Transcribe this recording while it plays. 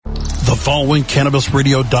The following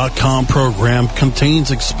CannabisRadio.com program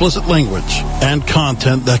contains explicit language and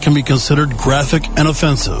content that can be considered graphic and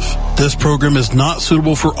offensive. This program is not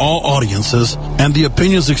suitable for all audiences, and the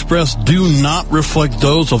opinions expressed do not reflect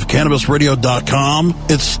those of CannabisRadio.com,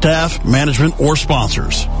 its staff, management, or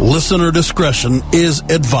sponsors. Listener discretion is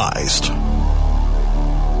advised.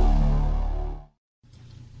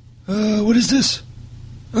 What is this?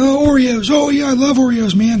 Oreos. Oh, yeah, I love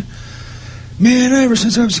Oreos, man. Man, ever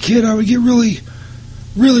since I was a kid, I would get really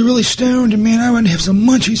stoned, and man, I would have some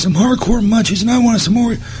munchies, some hardcore munchies, and I wanted some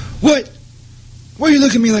more. What? Why are you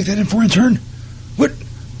looking at me like that, for intern? What?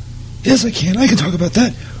 Yes, I can talk about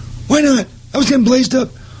that. Why not? I was getting blazed up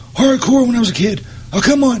hardcore when I was a kid. Oh,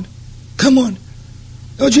 come on.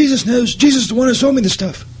 Oh, Jesus knows. Jesus is the one who sold me this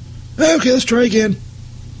stuff. Okay, let's try again.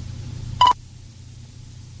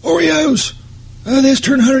 Oreos. They just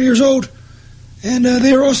turned 100 years old, and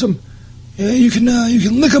they are awesome. You can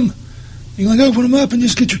lick them. You can open them up and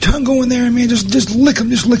just get your tongue going there, and man, just lick them,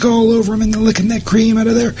 just lick all over them, and then licking that cream out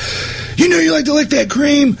of there. You know you like to lick that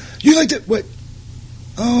cream. You like to what?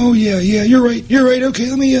 Oh yeah, you're right. Okay,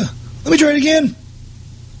 let me try it again.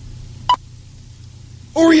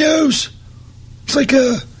 Oreos. It's like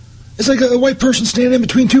a white person standing in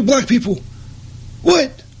between two black people.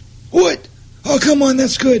 What? Oh, come on,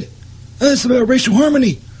 that's good. That's about racial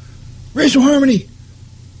harmony.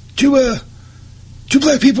 Two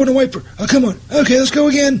black people and a white person. Oh, come on. Okay, let's go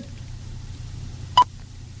again.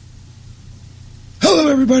 Hello,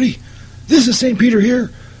 everybody. This is St. Peter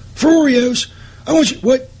here for Oreos. I want you...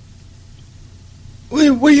 What do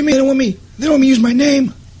you mean? They don't want me to use my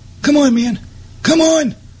name. Come on, man. Come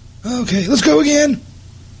on. Okay, let's go again.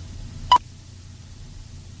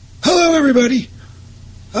 Hello, everybody.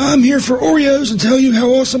 I'm here for Oreos and tell you how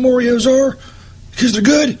awesome Oreos are because they're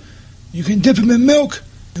good. You can dip them in milk,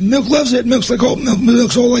 and milk loves it. Milk's like,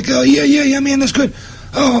 milk's all like, yeah, man, that's good.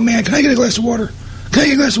 Oh, man, can I get a glass of water?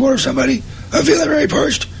 Somebody? I'm feeling very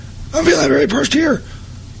parched here.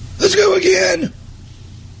 Let's go again.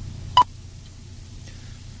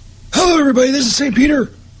 Hello, everybody. This is St. Peter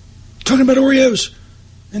talking about Oreos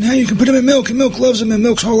and how you can put them in milk, and milk loves them, and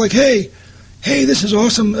milk's all like, hey, this is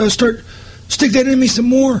awesome. Stick that in me some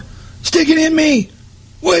more. Stick it in me.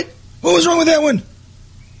 What was wrong with that one?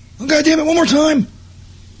 Oh, God damn it, one more time.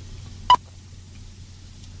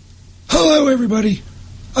 Hello, everybody.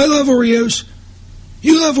 I love Oreos.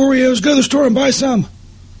 You love Oreos. Go to the store and buy some.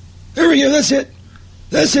 There we go. That's it.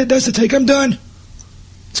 That's the take. I'm done.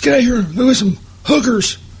 Let's get out of here. Go get some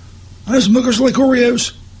hookers. I know some hookers like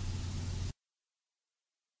Oreos.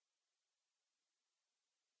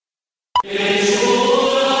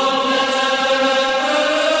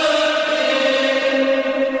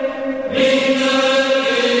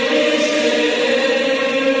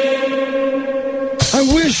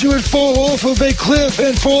 You would fall off of a cliff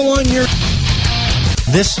and fall on your...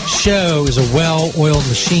 This show is a well-oiled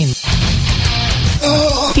machine.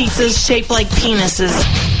 Pizzas shaped like penises.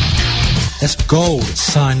 That's gold,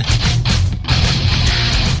 son.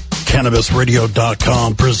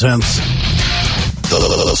 CannabisRadio.com presents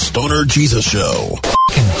the Stoner Jesus Show.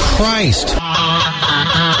 Fucking Christ.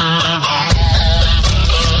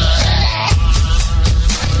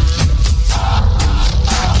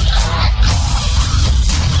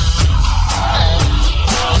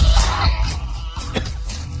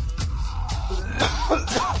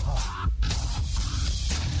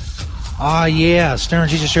 Yeah, Stoner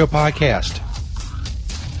Jesus Show podcast.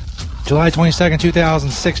 July 22nd,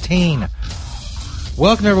 2016.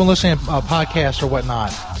 Welcome to everyone listening to a podcast or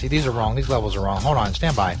whatnot. See, these are wrong. These levels are wrong. Hold on.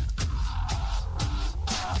 Stand by.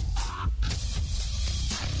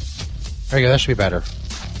 There you go. That should be better.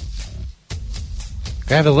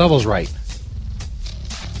 Gotta have the levels right.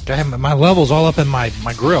 Gotta have my levels all up in my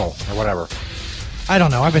grill or whatever. I don't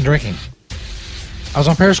know. I've been drinking. I was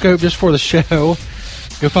on Periscope just for the show.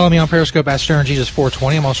 Go follow me on Periscope at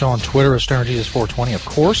StonerJesus420. I'm also on Twitter at StonerJesus420, of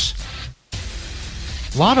course.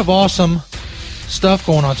 A lot of awesome stuff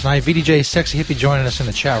going on tonight. VDJ Sexy Hippie joining us in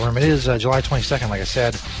the chat room. It is July 22nd, like I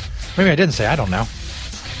said. Maybe I didn't say. I don't know.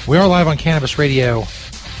 We are live on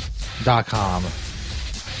CannabisRadio.com.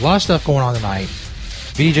 A lot of stuff going on tonight.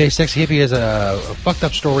 VDJ Sexy Hippie has a fucked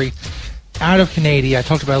up story out of Canadia. I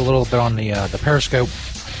talked about it a little bit on the Periscope.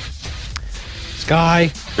 This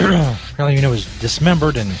guy, apparently, was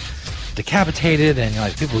dismembered and decapitated, and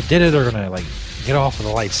people who did it are going to get off with a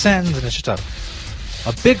light sentence, and it's just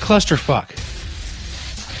a big clusterfuck.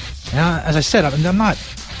 Now, as I said, I'm not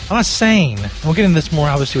saying, and we'll get into this more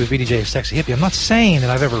obviously with VDJ Sexy Hippie. I'm not saying that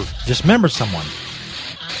I've ever dismembered someone,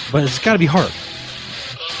 but it's got to be hard.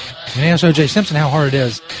 And ask O.J. Simpson how hard it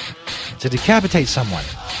is to decapitate someone.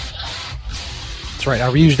 That's right.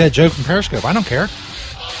 I reused that joke from Periscope. I don't care.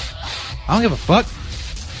 I don't give a fuck.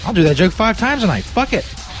 I'll do that joke 5 times a night. Fuck it.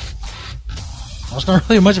 Well, it's not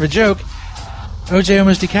really much of a joke. OJ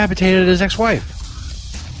almost decapitated his ex-wife.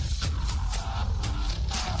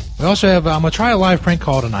 We also have, I'm going to try a live prank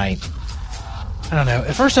call tonight. I don't know.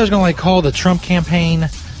 At first I was going to call the Trump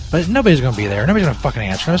campaign, but nobody's going to be there. Nobody's going to fucking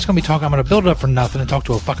answer. I'm just going to be talking. I'm going to build it up for nothing and talk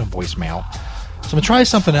to a fucking voicemail. So I'm going to try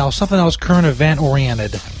something else current event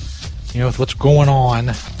oriented. With what's going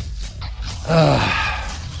on.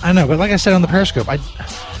 I know, but like I said on the Periscope, I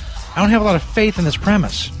don't have a lot of faith in this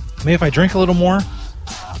premise. Maybe if I drink a little more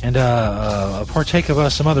and partake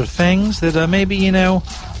of some other things, that maybe it'll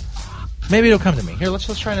come to me. Here,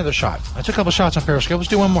 let's try another shot. I took a couple shots on Periscope. Let's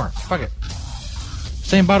do one more. Fuck it.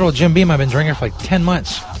 Same bottle of Jim Beam I've been drinking for 10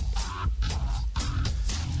 months.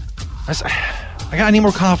 I need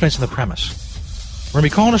more confidence in the premise. We're going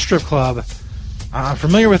to be calling a strip club. I'm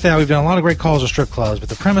familiar with that. We've done a lot of great calls at strip clubs, but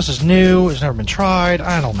the premise is new. It's never been tried.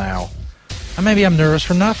 I don't know. Maybe I'm nervous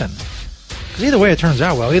for nothing. Because either way it turns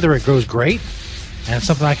out well. Either it goes great, and it's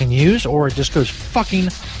something I can use, or it just goes fucking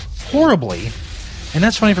horribly. And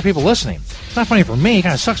that's funny for people listening. It's not funny for me. It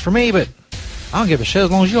kind of sucks for me, but I don't give a shit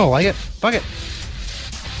as long as you all like it. Fuck it.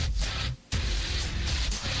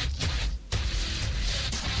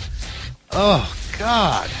 Oh,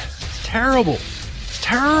 God. It's terrible. It's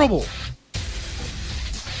terrible.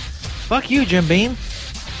 Fuck you, Jim Beam.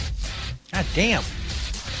 God damn.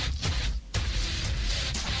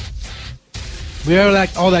 We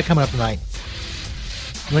have all that coming up tonight.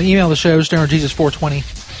 You want to email the show,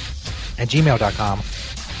 stonerjesus420@gmail.com.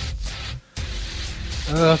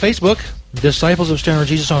 Facebook, Disciples of Stoner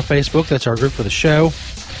Jesus on Facebook. That's our group for the show.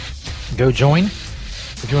 Go join.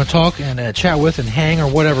 If you want to talk and chat with and hang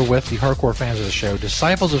or whatever with the hardcore fans of the show,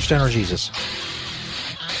 Disciples of Stoner Jesus.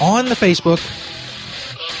 On the Facebook,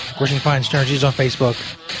 of course, you can find Stoner Jesus on Facebook.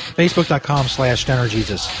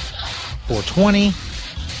 Facebook.com/StonerJesus420.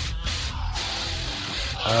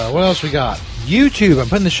 What else we got? YouTube. I'm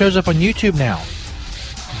putting the shows up on YouTube now.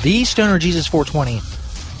 The Stoner Jesus 420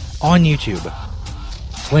 on YouTube.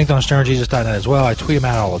 It's linked on stonerjesus.net as well. I tweet them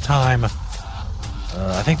out all the time.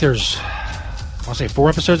 I think there's, 4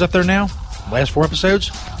 episodes up there now. Last 4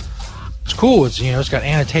 episodes. It's cool. It's it's got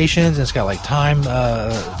annotations and it's got time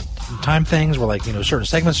things where certain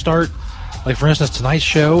segments start. Like for instance, tonight's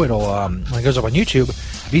show, it'll when it goes up on YouTube,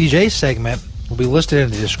 VDJ's segment will be listed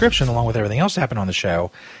in the description along with everything else that happened on the show,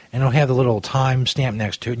 and it'll have the little time stamp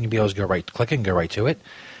next to it, and you'll be able to click it and go right to it.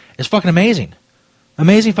 It's fucking amazing.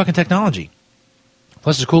 Amazing fucking technology.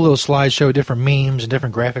 Plus it's a cool little slideshow, different memes and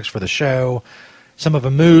different graphics for the show. Some of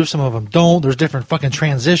them move, some of them don't. There's different fucking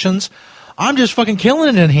transitions. I'm just fucking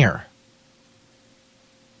killing it in here.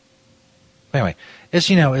 Anyway, it's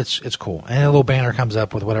it's cool. And a little banner comes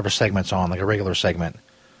up with whatever segment's on, like a regular segment.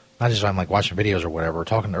 Not just I'm watching videos or whatever,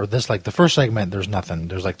 talking, or this the first segment. There's nothing.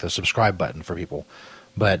 There's the subscribe button for people,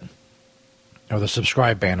 or the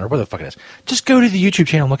subscribe banner, whatever the fuck it is. Just go to the YouTube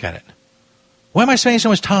channel and look at it. Why am I spending so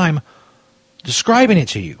much time describing it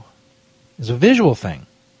to you? It's a visual thing.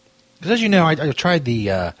 Because as you know, I tried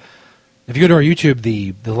the. If you go to our YouTube,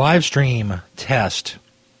 the live stream test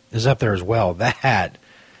is up there as well.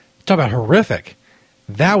 Talk about horrific.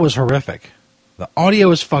 That was horrific. The audio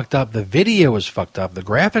was fucked up. The video was fucked up. The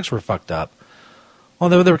graphics were fucked up.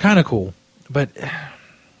 Although they were kind of cool, but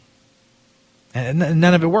and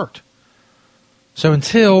none of it worked. So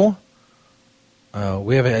until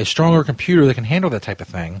we have a stronger computer that can handle that type of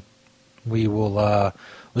thing, we will.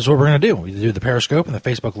 This is what we're going to do. We do the Periscope and the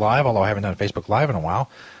Facebook Live, although I haven't done Facebook Live in a while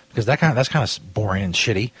because that's kind of boring and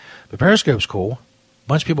shitty. But Periscope's cool. A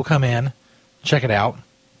bunch of people come in, check it out.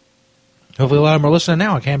 Hopefully a lot of them are listening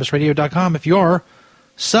now on CannabisRadio.com. If you are,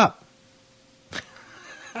 sup.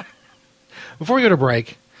 Before we go to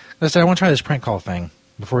break, I said I want to try this prank call thing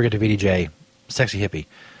before we get to VDJ, Sexy Hippie,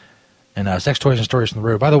 and Sex Toys and Stories from the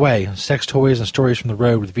Road. By the way, Sex Toys and Stories from the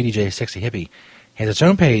Road with VDJ, Sexy Hippie has its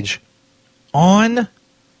own page on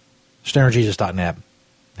stonerjesus.net.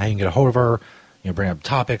 How you can get a hold of her, bring up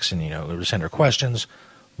topics and, send her questions,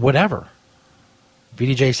 whatever.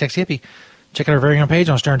 VDJ, Sexy Hippie. Check out our very own page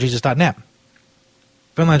on stonerjesus.net.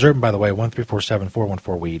 Phone lines are open, by the way,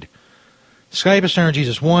 1-347-414-WEED. Skype is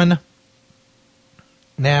stonerjesus1.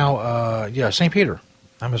 Now, St. Peter.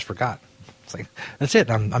 I almost forgot. That's it.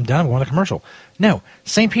 I'm done. I'm going to commercial. No,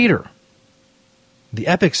 St. Peter. The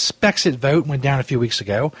Epic Spexit vote went down a few weeks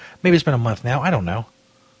ago. Maybe it's been a month now. I don't know.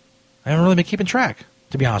 I haven't really been keeping track,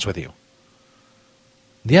 to be honest with you.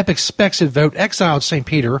 The Epic Spexit vote exiled St.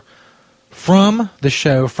 Peter from the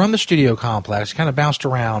show, from the studio complex. Kind of bounced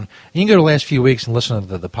around. You can go to the last few weeks and listen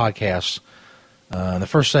to the podcasts In the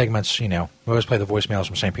first segments, we always play the voicemails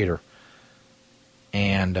from St. Peter.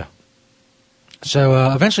 And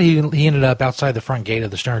so eventually he ended up outside the front gate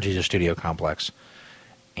of the Stoner Jesus studio complex.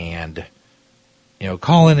 And,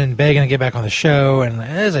 calling and begging to get back on the show. And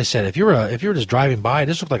as I said, if you were just driving by,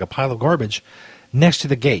 this looked like a pile of garbage next to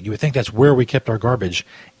the gate. You would think that's where we kept our garbage,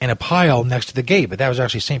 in a pile next to the gate. But that was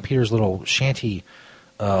actually St. Peter's little shanty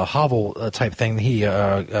hovel type thing that he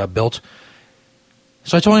built.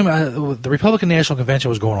 So I told him the Republican National Convention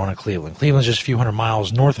was going on in Cleveland. Cleveland's just a few hundred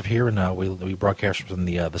miles north of here, and we broadcast from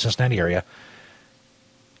the Cincinnati area.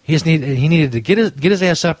 He needed to get his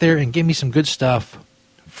ass up there and give me some good stuff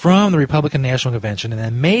from the Republican National Convention, and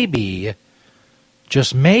then maybe,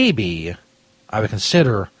 just maybe, I would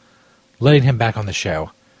consider letting him back on the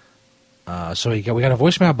show. So we got a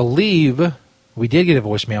voicemail. I believe we did get a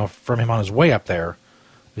voicemail from him on his way up there.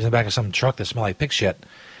 He was in the back of some truck that smelled like pig shit.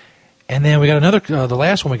 And then we got another, the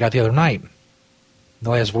last one we got the other night, the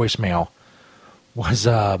last voicemail, was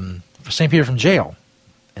for St. Peter from jail.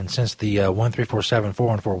 And since the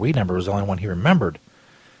 1-347-414 weed number was the only one he remembered,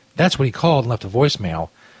 that's what he called and left a voicemail.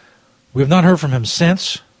 We have not heard from him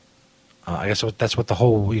since. I guess that's what the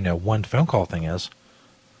whole, one phone call thing is.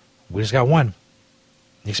 We just got one.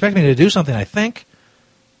 He expected me to do something, I think.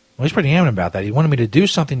 Well, he's pretty adamant about that. He wanted me to do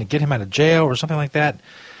something to get him out of jail or something like that.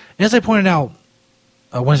 And as I pointed out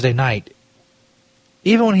Wednesday night,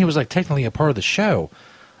 even when he was technically a part of the show,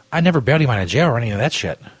 I never bailed him out of jail or any of that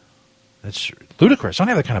shit. It's ludicrous. I don't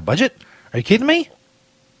have that kind of budget. Are you kidding me?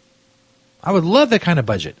 I would love that kind of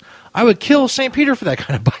budget. I would kill St. Peter for that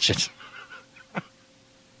kind of budget.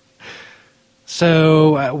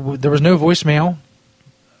 So there was no voicemail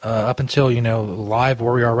up until, live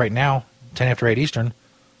where we are right now, 10 after 8 Eastern,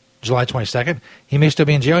 July 22nd. He may still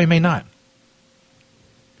be in jail. He may not.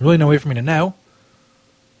 Really no way for me to know.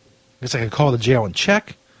 I guess I could call the jail and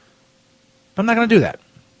check. But I'm not going to do that.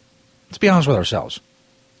 Let's be honest with ourselves.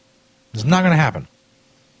 It's not going to happen.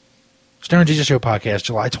 Stoner Jesus Show podcast,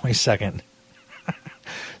 July 22nd,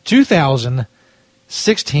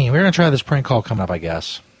 2016. We're going to try this prank call coming up, I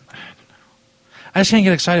guess. I just can't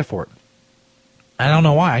get excited for it. I don't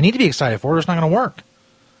know why. I need to be excited for it. It's not going to work.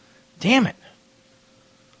 Damn it.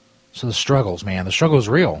 So the struggles, man. The struggle is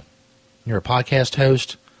real. You're a podcast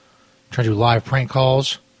host, trying to do live prank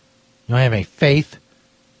calls. You don't have any faith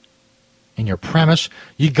in your premise.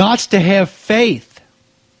 You got to have faith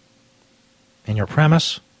in your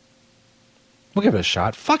premise. We'll give it a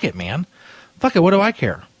shot. Fuck it, man. Fuck it. What do I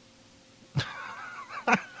care?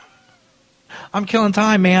 I'm killing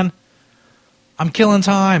time, man. I'm killing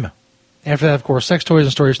time. After that, of course, Sex Toys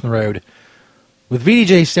and Stories from the Road with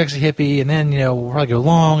VDJ Sexy Hippie, and then, we'll probably go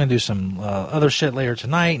long and do some other shit later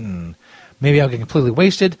tonight, and maybe I'll get completely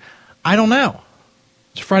wasted. I don't know.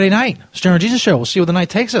 It's Friday night. Stoner Jesus Show. We'll see where the night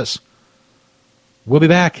takes us. We'll be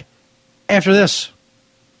back after this.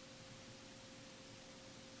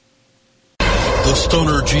 The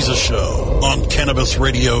Stoner Jesus Show on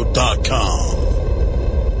CannabisRadio.com.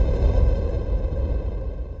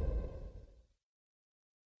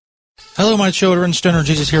 Hello, my children. Stoner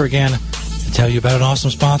Jesus here again to tell you about an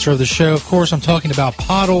awesome sponsor of the show. Of course, I'm talking about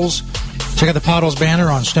Pottles. Check out the Pottles banner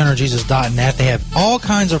on stonerjesus.net. They have all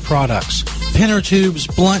kinds of products. Pinner tubes,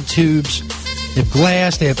 blunt tubes. They have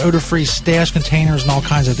glass. They have odor-free stash containers in all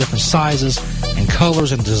kinds of different sizes and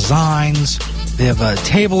colors and designs. They have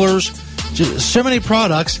tablers. Just so many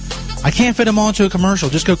products. I can't fit them all into a commercial.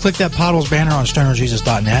 Just go click that Pottles banner on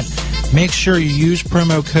stonerjesus.net. Make sure you use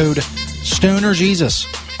promo code STONERJESUS.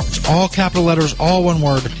 It's all capital letters, all one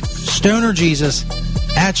word. Stoner Jesus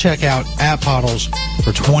at checkout at Pottles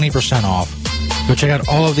for 20% off. Go check out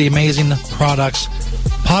all of the amazing products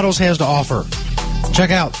Pottles has to offer.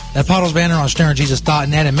 Check out that Pottles banner on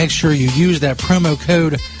stonerjesus.net and make sure you use that promo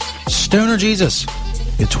code STONERJESUS.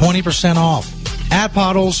 Get 20% off at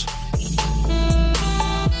Pottles.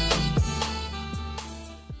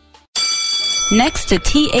 Next to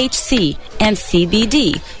THC and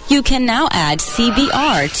CBD, you can now add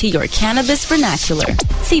CBR to your cannabis vernacular.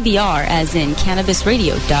 CBR as in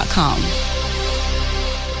CannabisRadio.com.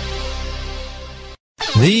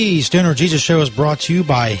 The Stoner Jesus Show is brought to you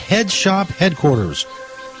by Head Shop Headquarters.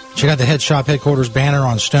 Check out the Head Shop Headquarters banner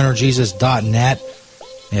on stonerjesus.net.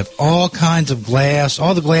 They have all kinds of glass,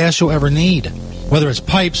 all the glass you'll ever need, whether it's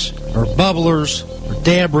pipes or bubblers or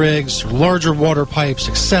dab rigs or larger water pipes,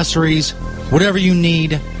 accessories, whatever you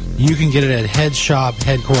need, you can get it at Head Shop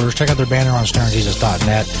Headquarters. Check out their banner on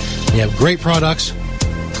stonerjesus.net. They have great products,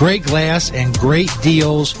 great glass, and great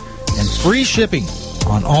deals, and free shipping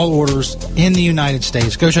on all orders in the United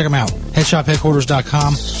States. Go check them out.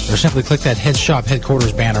 HeadShopHeadquarters.com, or simply click that Head Shop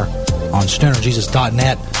Headquarters banner on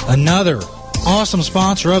stonerjesus.net. Another awesome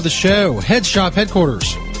sponsor of the show, Head Shop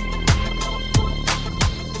Headquarters.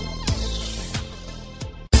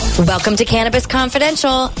 Welcome to Cannabis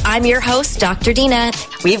Confidential. I'm your host, Dr. Dina.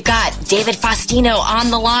 We've got David Faustino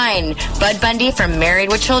on the line, Bud Bundy from Married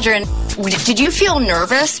with Children. Did you feel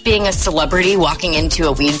nervous being a celebrity walking into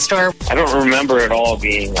a weed store? I don't remember at all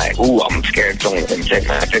being like, ooh, I'm scared someone's going to take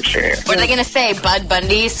my picture here. What are they going to say? Bud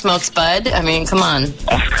Bundy smokes bud? I mean, come on.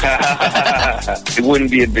 It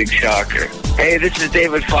wouldn't be a big shocker. Hey, this is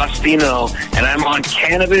David Faustino, and I'm on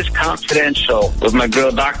Cannabis Confidential with my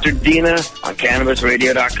girl, Dr. Dina, on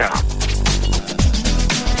CannabisRadio.com.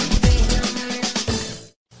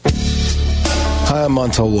 Hi, I'm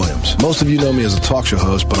Montel Williams. Most of you know me as a talk show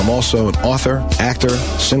host, but I'm also an author, actor,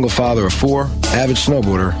 single father of 4, avid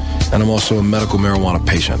snowboarder, and I'm also a medical marijuana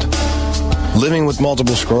patient. Living with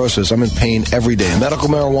multiple sclerosis, I'm in pain every day. Medical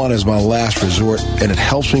marijuana is my last resort, and it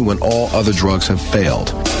helps me when all other drugs have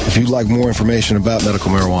failed. If you'd like more information about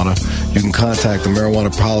medical marijuana, you can contact the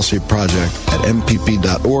Marijuana Policy Project at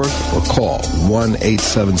mpp.org or call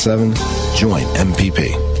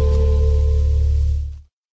 1-877-JOIN-MPP.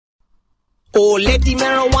 Oh, lady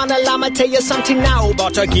marijuana, I'ma tell you something now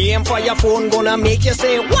about a game for your phone, gonna make you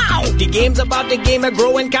say, wow! The game's about the game of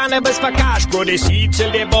growing cannabis for cash. Grow the seed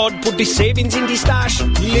till they bud, put the savings in the stash.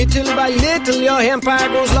 Little by little, your empire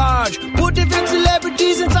grows large. Put different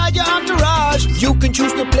celebrities inside your entourage. You can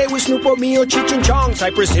choose to play with Snoop or me or Cheech and Chong,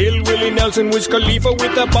 Cypress Hill, Willie Nelson, Wiz Khalifa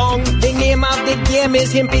with a bong. The name of the game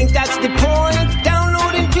is Hemp Inc., that's the point.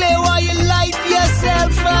 Download and play while you light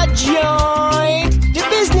yourself a joint. The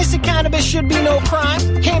business of cannabis should be no crime.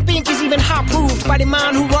 Hemp Inc. is even hot-proofed by the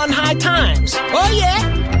man who run High Times. Oh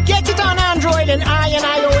yeah? Get it on Android and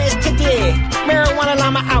iOS today. Marijuana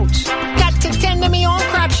Llama out. Got to tend to me own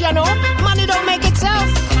crops, you know. Money don't make itself.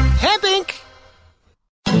 Hemp Inc.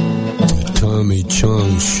 Tommy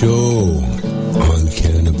Chong Show on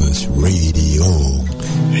Cannabis Radio.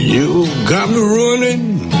 You got me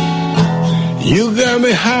running. You got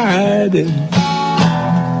me hiding.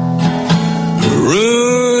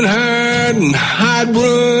 Run, hide, and hide,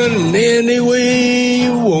 run any way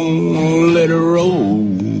you want, let it roll.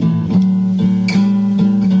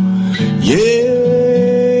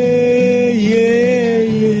 Yeah, yeah,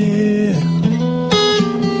 yeah.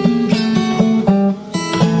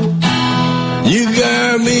 You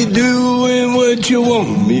got me doing what you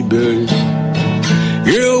want me, babe.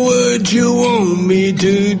 Girl, what you want me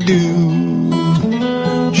to do.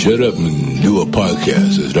 Shut up and do a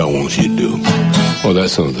podcast is what I want you to do. Oh, that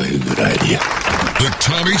sounds like a good idea. The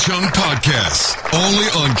Tommy Chung Podcast, only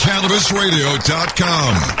on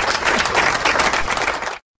CannabisRadio.com.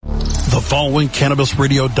 The following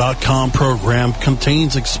CannabisRadio.com program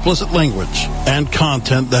contains explicit language and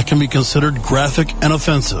content that can be considered graphic and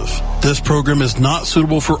offensive. This program is not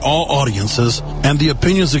suitable for all audiences, and the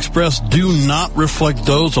opinions expressed do not reflect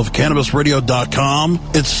those of CannabisRadio.com,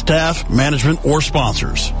 its staff, management, or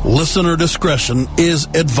sponsors. Listener discretion is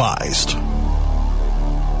advised.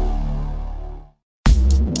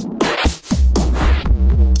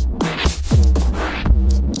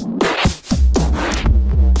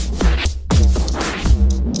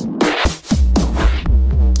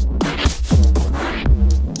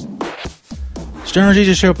 Stoner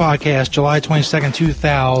Jesus Show Podcast, July 22nd,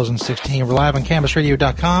 2016. We're live on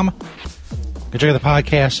CannabisRadio.com. Go check out the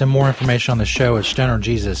podcast and more information on the show at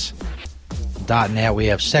stonerjesus.net. We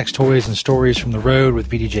have sex toys and stories from the road with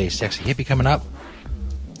VDJ Sexy Hippie coming up.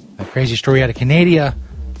 A crazy story out of Canadia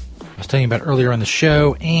I was telling you about earlier on the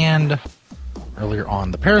show and earlier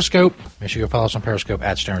on the Periscope. Make sure you go follow us on Periscope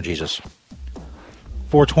at Stoner Jesus.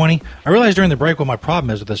 420. I realized during the break what my problem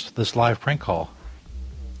is with this live prank call.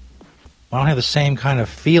 I don't have the same kind of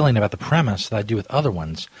feeling about the premise that I do with other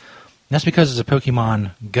ones. And that's because it's a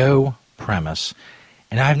Pokemon Go premise,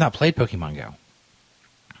 and I have not played Pokemon Go.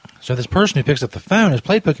 So this person who picks up the phone has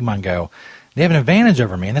played Pokemon Go. They have an advantage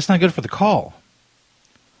over me, and that's not good for the call.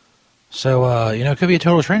 So, it could be a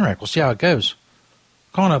total train wreck. We'll see how it goes.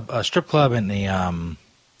 Calling a strip club in the,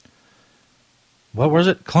 what was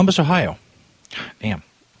it? Columbus, Ohio. Damn.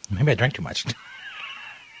 Maybe I drank too much.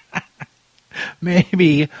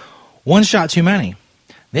 Maybe one shot too many.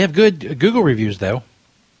 They have good Google reviews, though.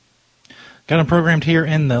 Got them programmed here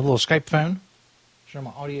in the little Skype phone. Sure my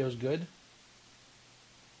audio is good.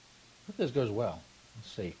 Hope this goes well.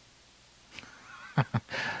 Let's see.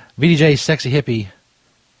 VDJ Sexy Hippie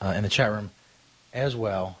in the chat room as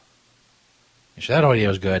well. Make sure that audio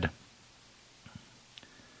is good.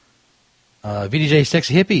 VDJ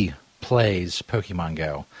Sexy Hippie plays Pokemon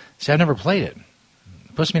Go. See, I've never played it.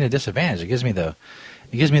 It puts me at a disadvantage. It gives me the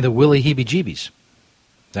willy heebie-jeebies. Is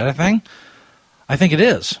that a thing? I think it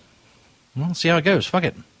is. Well, let's see how it goes. Fuck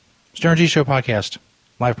it. Stoner Jesus Show podcast.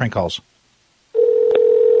 Live prank calls.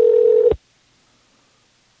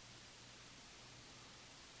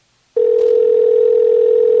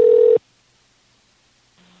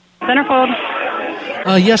 Centerfold.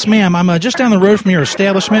 Yes, ma'am. I'm just down the road from your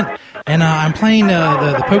establishment, and I'm playing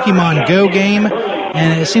the Pokemon Go game,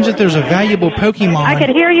 and it seems that there's a valuable Pokemon. I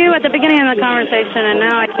could hear you at the beginning of the conversation, and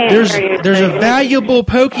now I can't hear you. There's a valuable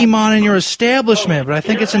Pokemon in your establishment, but I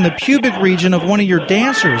think it's in the pubic region of one of your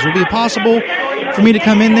dancers. Would it be possible for me to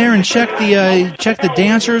come in there and check the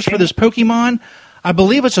dancers for this Pokemon? I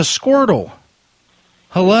believe it's a Squirtle.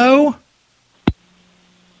 Hello?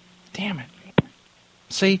 Damn it.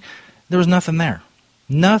 See, there was nothing there.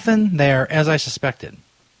 Nothing there, as I suspected.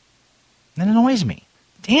 That annoys me.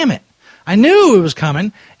 Damn it. I knew it was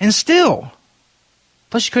coming, and still.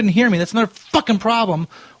 Plus, you couldn't hear me. That's another fucking problem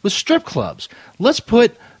with strip clubs. Let's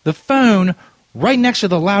put the phone right next to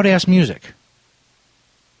the loud-ass music.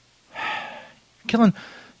 Killing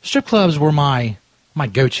strip clubs were my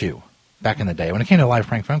go-to back in the day when it came to live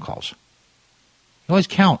prank phone calls. You always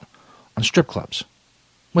count on strip clubs.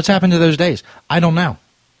 What's happened to those days? I don't know.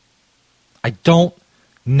 I don't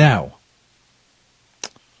know.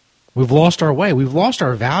 We've lost our way. We've lost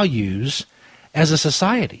our values as a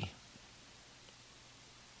society.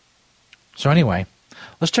 So anyway,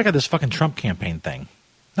 let's check out this fucking Trump campaign thing.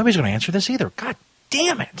 Nobody's going to answer this either. God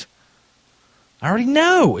damn it. I already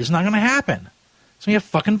know it's not going to happen. It's going to be a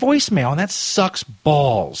fucking voicemail, and that sucks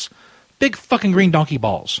balls. Big fucking green donkey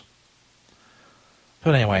balls.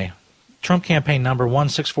 But anyway, Trump campaign number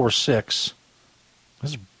 1646.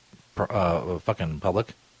 This is fucking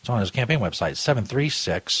public. It's on his campaign website,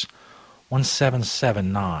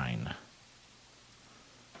 736-1779.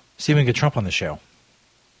 See if we can get Trump on the show.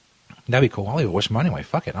 That'd be cool. I'll leave a voicemail anyway.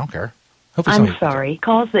 Fuck it. I don't care. I'm sorry.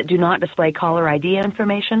 Calls that do not display caller ID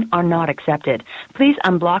information are not accepted. Please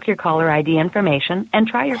unblock your caller ID information and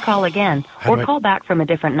try your call again, or call back from a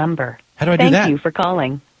different number. How do I do that? Thank you for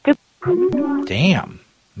calling. Damn.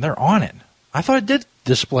 They're on it. I thought it did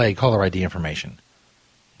display caller ID information.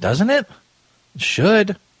 Doesn't it? It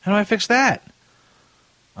should. How do I fix that?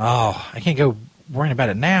 Oh, I can't go worrying about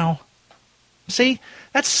it now. See?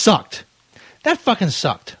 That sucked. That fucking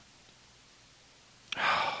sucked.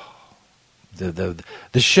 The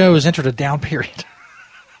show has entered a down period.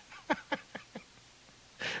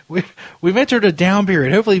 We've entered a down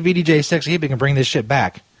period. Hopefully VDJ Sexy Hippie can bring this shit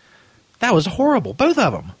back. That was horrible. Both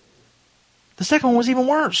of them. The second one was even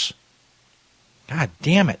worse. God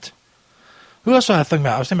damn it. Who else was I thinking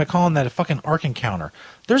about? I was thinking about calling that a fucking Ark encounter.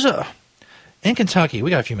 In Kentucky,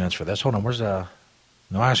 we got a few minutes for this. Hold on, no,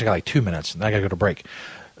 I actually got like 2 minutes, and I got to go to break.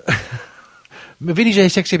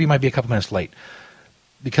 VDJ Sexy Hippie might be a couple minutes late.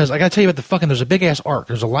 Because I got to tell you about there's a big-ass Ark.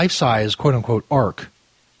 There's a life-size, quote-unquote, Ark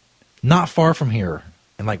not far from here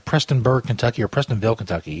in like Prestonburg, Kentucky, or Prestonville,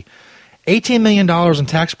 Kentucky. $18 million in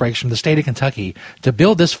tax breaks from the state of Kentucky to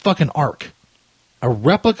build this fucking Ark. A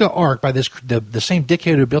replica Ark by the same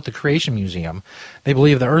dickhead who built the Creation Museum. They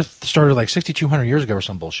believe the Earth started like 6,200 years ago or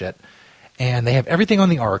some bullshit. And they have everything on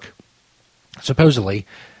the Ark, supposedly,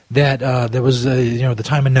 that there was, the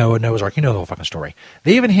time of Noah's Ark. You know the whole fucking story.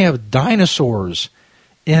 They even have dinosaurs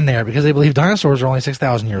in there because they believe dinosaurs are only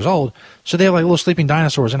 6,000 years old. So they have like little sleeping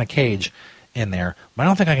dinosaurs in a cage in there. But I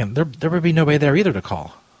don't think I can. There would be nobody there either to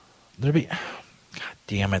call. God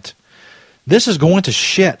damn it. This is going to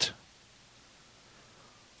shit.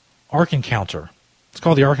 Ark Encounter. It's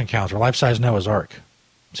called the Ark Encounter. Life-size Noah's Ark.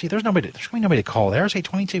 See, there's going to be nobody to call there. It's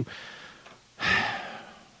 8:22.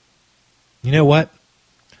 You know what?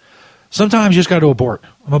 Sometimes you just got to abort.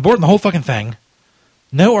 I'm aborting the whole fucking thing.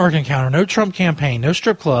 No Ark Encounter, no Trump campaign, no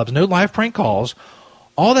strip clubs, no live prank calls.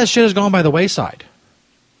 All that shit has gone by the wayside.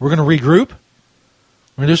 We're going to regroup.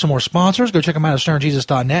 We're going to do some more sponsors. Go check them out at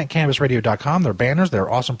stonerjesus.net, cannabisradio.com. They're banners. They're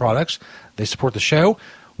awesome products. They support the show.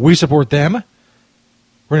 We support them.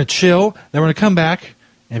 We're going to chill. Then we're going to come back,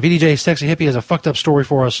 and VDJ Sexy Hippie has a fucked up story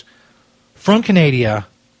for us from Canadia.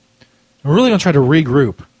 We're really going to try to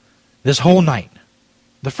regroup this whole night.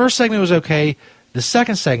 The first segment was okay. The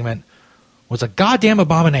second segment was a goddamn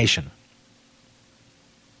abomination.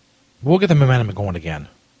 We'll get the momentum going again.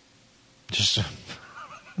 Just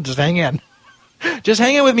hang in. Just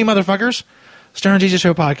hang in with me, motherfuckers. Stoner Jesus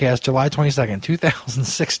Show Podcast, July 22nd,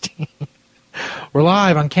 2016. We're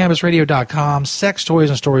live on CannabisRadio.com. Sex, Toys,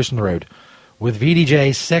 and Stories from the Road with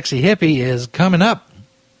VDJ Sexy Hippie is coming up.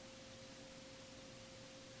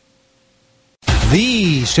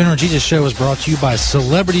 The Stoner Jesus Show is brought to you by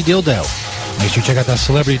Celebrity Dildo. Make sure you check out that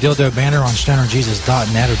Celebrity Dildo banner on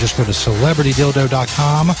StonerJesus.net or just go to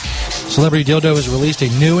CelebrityDildo.com. Celebrity Dildo has released a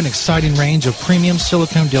new and exciting range of premium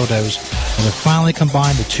silicone dildos that have finally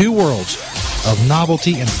combined the two worlds of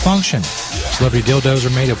novelty and function. Celebrity Dildos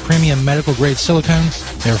are made of premium medical-grade silicone.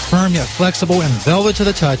 They're firm yet flexible and velvet to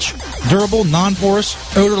the touch, durable, non-porous,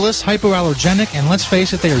 odorless, hypoallergenic, and let's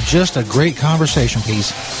face it, they are just a great conversation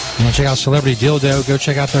piece. You want to check out Celebrity Dildo, go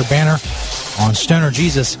check out their banner on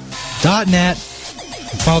StonerJesus.net.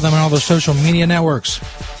 Follow them on all their social media networks.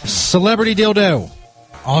 Celebrity Dildo,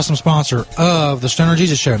 awesome sponsor of the Stoner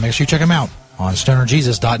Jesus Show. Make sure you check them out on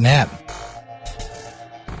StonerJesus.net.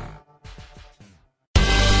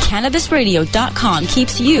 CannabisRadio.com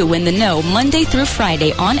keeps you in the know Monday through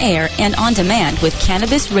Friday on air and on demand with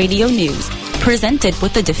Cannabis Radio News. Presented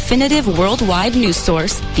with the definitive worldwide news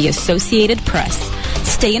source, the Associated Press.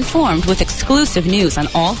 Stay informed with exclusive news on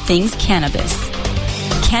all things cannabis.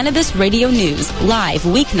 Cannabis Radio News, live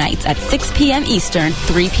weeknights at 6 p.m. Eastern,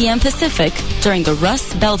 3 p.m. Pacific during the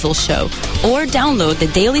Russ Belville Show. Or download the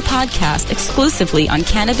daily podcast exclusively on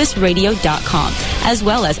CannabisRadio.com, as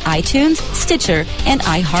well as iTunes, Stitcher, and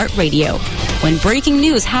iHeartRadio. When breaking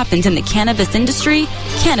news happens in the cannabis industry,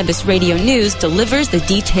 Cannabis Radio News delivers the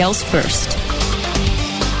details first.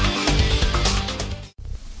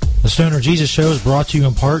 The Stoner Jesus Show is brought to you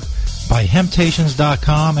in part by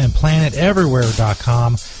Hemptations.com and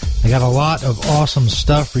PlanetEverywhere.com. They got a lot of awesome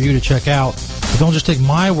stuff for you to check out. But don't just take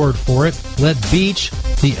my word for it. Let Beach,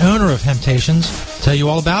 the owner of Hemptations, tell you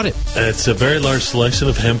all about it. It's a very large selection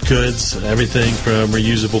of hemp goods, everything from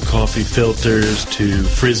reusable coffee filters to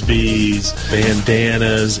frisbees,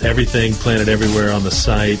 bandanas, everything Planet Everywhere on the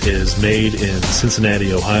site is made in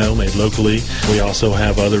Cincinnati, Ohio, made locally. We also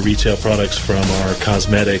have other retail products from our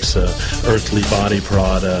cosmetics, Earthly Body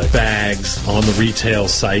product, bags on the retail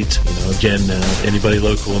site. Again, anybody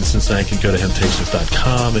local in Cincinnati can go to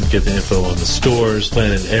Hemptations.com and get the info on the stores.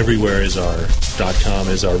 Planet Everywhere is our .com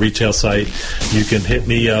is our retail site. You can hit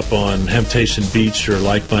me up on Hemptation Beach or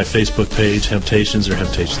like my Facebook page, Hemptations or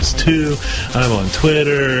Hemptations 2. I'm on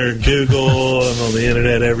Twitter, Google, I'm on the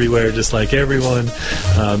internet everywhere, just like everyone.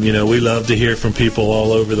 We love to hear from people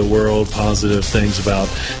all over the world, positive things about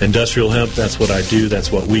industrial hemp. That's what I do.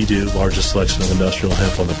 That's what we do. Largest selection of industrial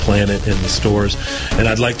hemp on the planet in the stores. And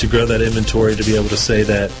I'd like to grow that inventory to be able to say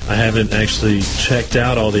that I haven't actually checked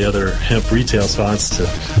out all the other hemp retail spots to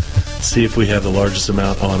see if we have the largest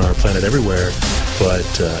amount on our Planet Everywhere, but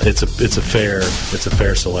it's a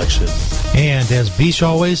fair selection. And as Beach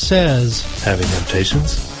always says, having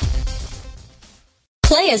Hemptations.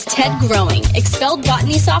 Play as Ted Growing, expelled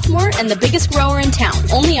botany sophomore and the biggest grower in town,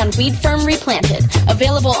 only on Weed Firm Replanted.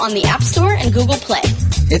 Available on the App Store and Google Play.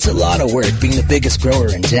 It's a lot of work being the biggest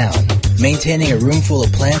grower in town. Maintaining a room full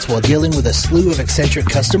of plants while dealing with a slew of eccentric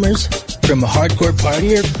customers? From a hardcore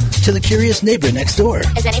partier to the curious neighbor next door.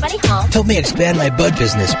 Is anybody home? Help me expand my bud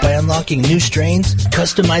business by unlocking new strains,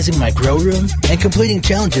 customizing my grow room, and completing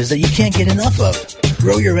challenges that you can't get enough of.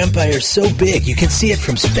 Grow your empire so big you can see it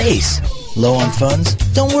from space. Low on funds?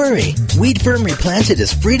 Don't worry. Weed Firm Replanted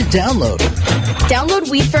is free to download. Download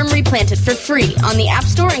Weed Firm Replanted for free on the App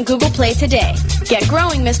Store and Google Play today. Get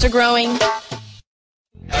growing, Mr. Growing.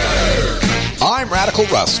 I'm Radical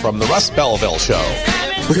Russ from the Russ Belville Show.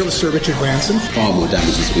 We're here with Sir Richard Branson. Far more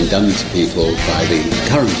damage has been done to people by the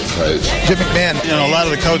current approach. Jim McMahon. A lot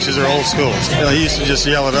of the coaches are old school. He used to just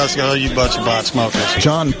yell at us, go, you bunch of pot smokers.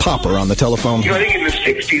 John Popper on the telephone. I think in the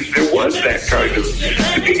 60s there was that kind of,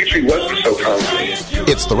 the bigotry wasn't so common.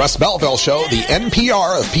 It's the Russ Belville Show, the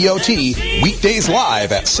NPR of POT, weekdays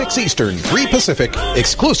live at 6 Eastern, 3 Pacific,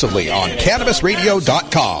 exclusively on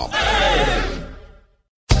CannabisRadio.com.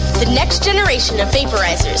 The next generation of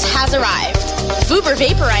vaporizers has arrived. Vuber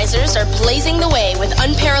vaporizers are blazing the way with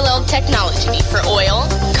unparalleled technology for oil,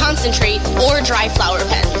 concentrate, or dry flower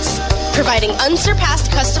pens. Providing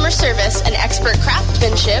unsurpassed customer service and expert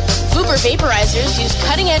craftsmanship, Vuber vaporizers use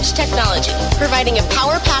cutting-edge technology, providing a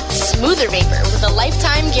power-packed, smoother vapor with a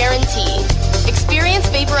lifetime guarantee. Experience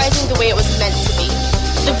vaporizing the way it was meant to be.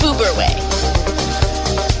 The Vuber way.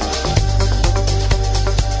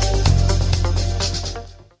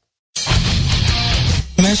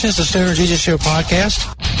 This is the Stoner Jesus Show podcast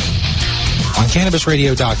on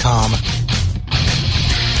CannabisRadio.com.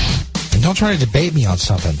 And don't try to debate me on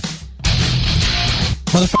something.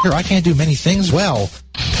 Motherfucker, I can't do many things well,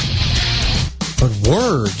 but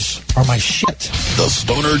words are my shit. The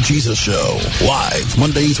Stoner Jesus Show, live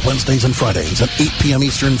Mondays, Wednesdays, and Fridays at 8 p.m.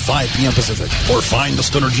 Eastern, 5 p.m. Pacific. Or find the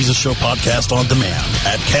Stoner Jesus Show podcast on demand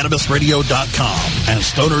at CannabisRadio.com and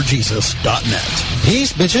StonerJesus.net.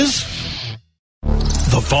 Peace, bitches.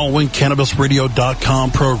 The following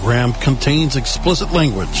CannabisRadio.com program contains explicit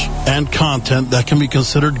language and content that can be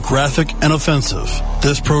considered graphic and offensive.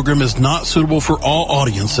 This program is not suitable for all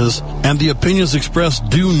audiences, and the opinions expressed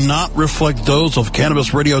do not reflect those of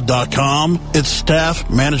CannabisRadio.com, its staff,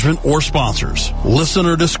 management, or sponsors.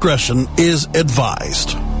 Listener discretion is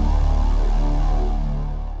advised.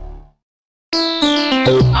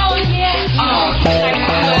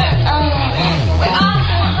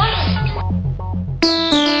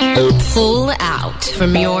 Oh, pull out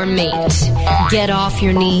from your mate, get off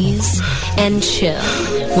your knees, and chill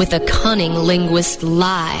with a cunning linguist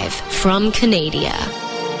live from Canadia.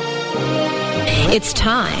 It's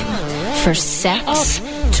time for sex,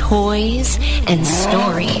 toys, and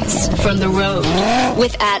stories from the road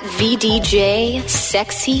with @VDJ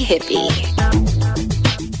Sexy Hippie.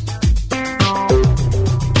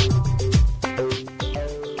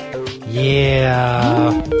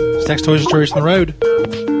 Yeah. Sex, toys, and stories from the road.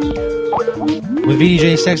 With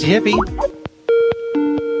VDJ Sexy Hippie.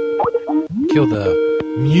 Kill the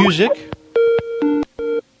music.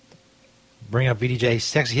 Bring up VDJ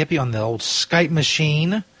Sexy Hippie on the old Skype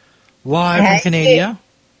machine. Live from Canadia.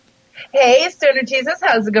 Hey, Stoner Jesus,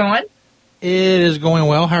 how's it going? It is going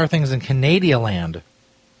well. How are things in Canadia land?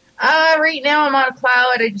 Right now I'm on a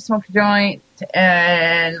cloud. I just smoked a joint,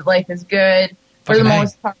 and life is good for the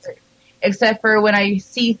most part. Except for when I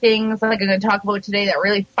see things like I'm going to talk about today that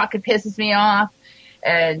really fucking pisses me off.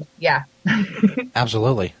 And, yeah.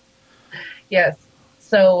 Absolutely. Yes.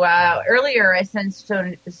 So, earlier I sent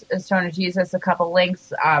Stoner Jesus a couple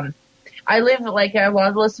links. I live, like a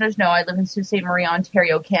lot of listeners know, I live in Sault Ste. Marie,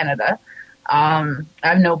 Ontario, Canada. I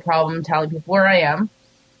have no problem telling people where I am.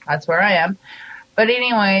 That's where I am. But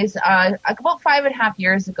anyways, about 5.5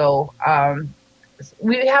 years ago,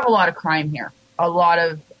 we have a lot of crime here. A lot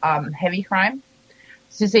of heavy crime.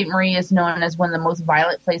 Sault Ste. Marie is known as one of the most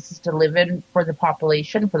violent places to live in for the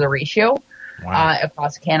population, for the ratio,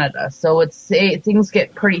 across Canada. So things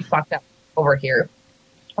get pretty fucked up over here.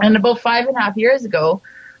 And about 5.5 years ago,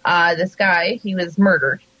 this guy, he was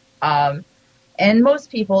murdered. And most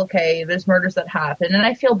people, there's murders that happen, and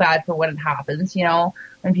I feel bad for when it happens,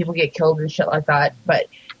 when people get killed and shit like that. But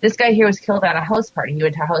this guy here was killed at a house party. He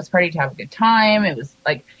went to a house party to have a good time. It was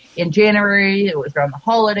like in January, it was around the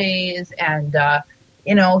holidays, and,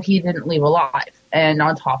 he didn't leave alive. And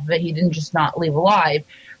on top of it, he didn't just not leave alive.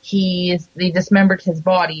 They dismembered his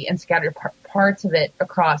body and scattered parts of it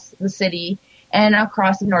across the city and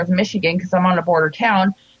across northern Michigan, because I'm on a border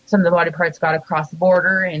town. Some of the body parts got across the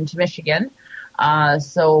border into Michigan. Which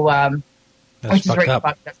is very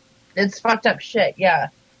fucked up. It's fucked up shit, yeah.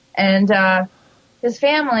 And, his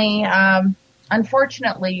family,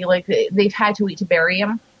 unfortunately, they've had to wait to bury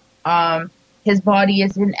him. His body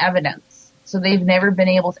is in evidence, so they've never been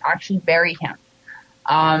able to actually bury him.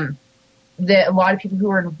 A lot of people who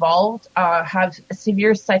are involved, have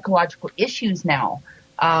severe psychological issues now.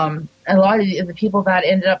 A lot of the people that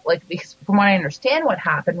ended up, because from what I understand, what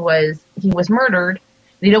happened was he was murdered.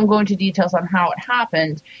 They don't go into details on how it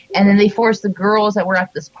happened. And then they forced the girls that were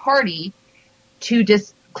at this party to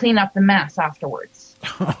just clean up the mess afterwards.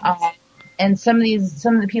 And some of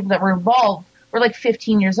the people that were involved were like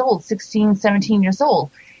 15 years old, 16, 17 years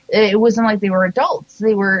old. It wasn't like they were adults.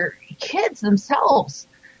 They were kids themselves.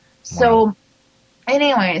 So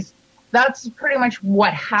anyways, that's pretty much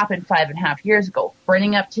what happened 5.5 years ago.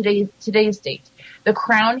 Bringing up today's date. The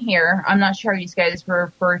Crown here, I'm not sure you guys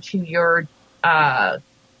refer to your,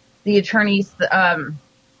 the attorneys,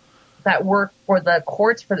 that work for the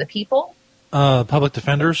courts for the people. Public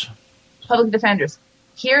defenders. Public defenders.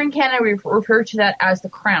 Here in Canada, we refer to that as the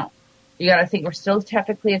Crown. You got to think we're still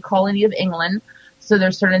technically a colony of England, so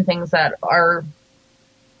there's certain things that our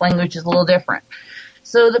language is a little different.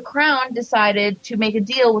 So the Crown decided to make a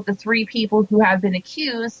deal with the 3 people who have been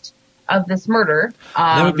accused of this murder.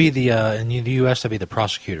 That would be in the U.S., that'd be the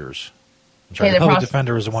prosecutors. I'm sorry, the public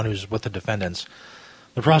defender is the one who's with the defendants.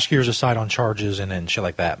 The prosecutors decide on charges and shit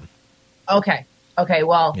like that. Okay,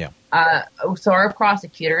 well, yeah. So our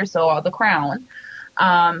prosecutors, the Crown,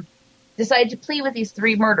 decided to plead with these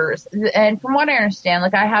 3 murders. And from what I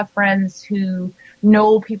understand, I have friends who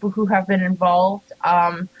know people who have been involved.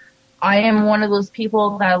 I am one of those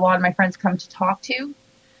people that a lot of my friends come to talk to.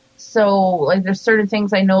 So, there's certain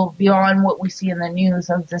things I know beyond what we see in the news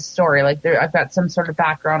of this story. I've got some sort of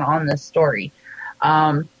background on this story.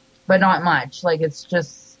 But not much. It's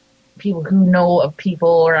just people who know of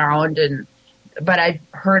people around, but I've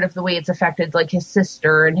heard of the way it's affected, his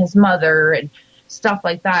sister and his mother and stuff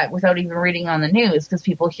like that without even reading on the news, because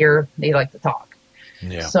people here, they like to talk.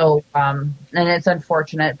 Yeah. So, and it's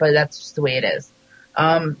unfortunate, but that's just the way it is.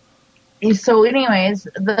 So anyways,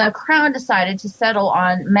 the Crown decided to settle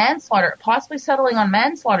on manslaughter, possibly settling on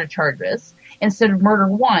manslaughter charges instead of murder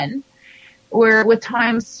one, where with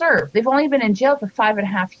time served. They've only been in jail for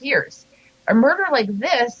 5.5 years. A murder like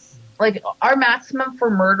this, like our maximum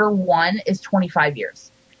for murder one is 25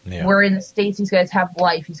 years. Yeah. Where in the States, these guys have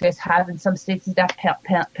life. These guys have, in some states, the death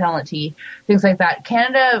penalty, things like that.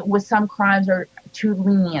 Canada, with some crimes, are too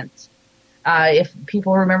lenient. If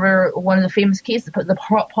people remember one of the famous cases, the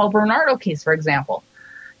Paul Bernardo case, for example,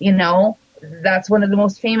 you know, that's one of the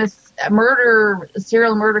most famous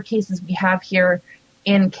serial murder cases we have here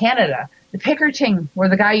in Canada. The Pickerting, where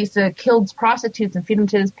the guy used to kill prostitutes and feed them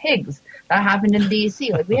to his pigs. That happened in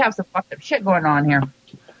D.C. Like, we have some fucked up shit going on here.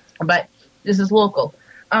 But this is local.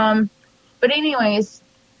 But anyways,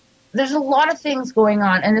 there's a lot of things going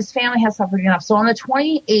on, and this family has suffered enough. So on the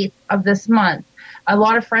 28th of this month, a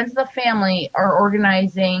lot of friends of the family are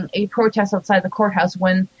organizing a protest outside the courthouse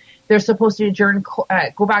when they're supposed to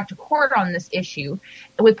go back to court on this issue,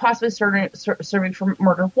 with possibly serving for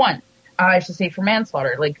murder one. I should say for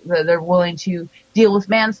manslaughter. Like, they're willing to deal with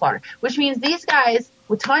manslaughter, which means these guys,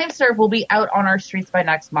 with time served, will be out on our streets by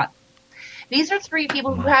next month. These are three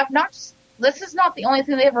people who have not just, this is not the only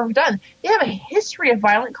thing they've ever done. They have a history of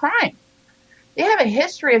violent crime. They have a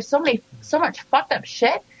history of so much fucked up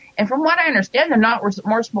shit. And from what I understand, they're not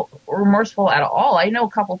remorseful at all. I know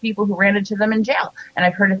a couple of people who ran into them in jail, and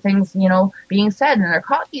I've heard of things, you know, being said, and their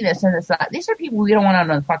cockiness and this, that. These are people we don't want out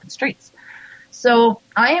on the fucking streets. So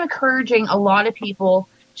I am encouraging a lot of people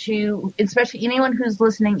to, especially anyone who's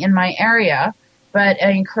listening in my area, but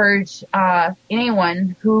I encourage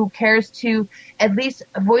anyone who cares to at least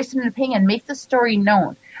voice an opinion, make the story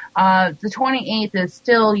known. The 28th is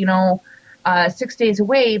still, 6 days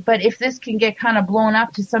away, but if this can get kind of blown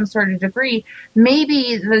up to some sort of degree,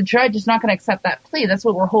 maybe the judge is not going to accept that plea. That's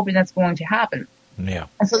what we're hoping that's going to happen. Yeah.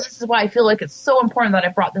 And so this is why I feel like it's so important that I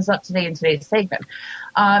brought this up today in today's segment.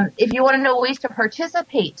 If you want to know ways to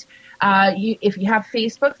participate, if you have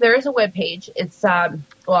Facebook, there is a web page. It's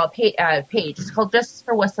page. It's called Justice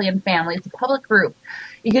for Wesleyan Family. It's a public group.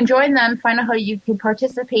 You can join them, find out how you can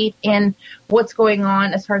participate in what's going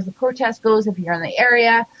on as far as the protest goes. If you're in the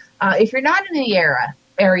area, if you're not in the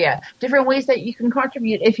area, different ways that you can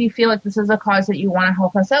contribute if you feel like this is a cause that you want to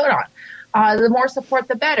help us out on. The more support,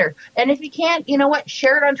 the better. And if you can't, you know what?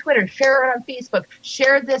 Share it on Twitter. Share it on Facebook.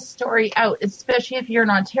 Share this story out, especially if you're in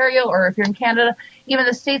Ontario or if you're in Canada, even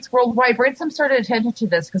the States worldwide. Bring some sort of attention to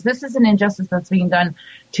this, because this is an injustice that's being done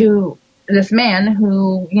to this man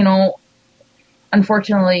who,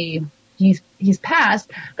 unfortunately, he's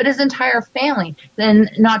passed, but his entire family. Then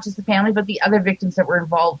not just the family, but the other victims that were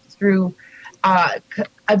involved through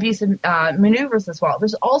abusive maneuvers as well.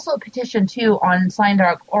 There's also a petition, too, on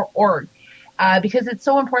sign.org. Because it's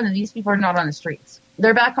so important that these people are not on the streets.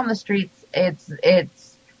 They're back on the streets.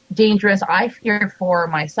 It's dangerous. I fear for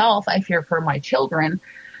myself. I fear for my children.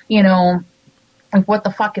 Like what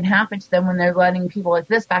the fuck can happen to them when they're letting people like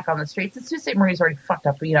this back on the streets. It's just Sault Ste. Marie's already fucked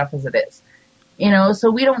up enough as it is.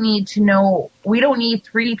 So we don't need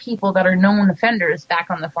 3 people that are known offenders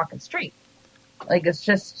back on the fucking street. Like, it's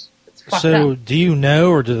fucked up. Do you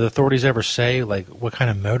know, or do the authorities ever say, like, what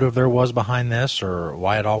kind of motive there was behind this, or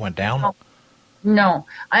why it all went down? No.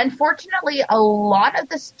 Unfortunately, a lot of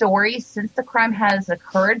the stories since the crime has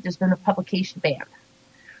occurred, there's been a publication ban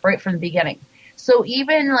right from the beginning. So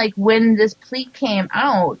even like when this plea came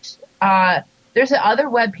out, there's other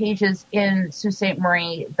web pages in Sault Ste.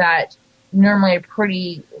 Marie that normally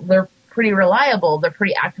they're pretty reliable. They're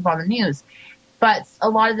pretty active on the news, but a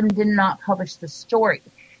lot of them did not publish the story.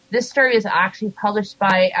 This story is actually published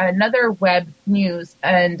by another web news,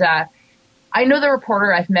 and I know the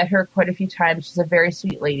reporter. I've met her quite a few times. She's a very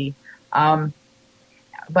sweet lady.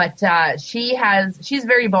 But she's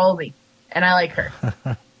very ballsy, and I like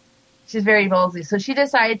her. She's very ballsy. So she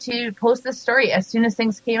decided to post this story as soon as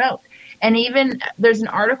things came out. And even there's an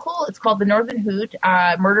article. It's called The Northern Hoot,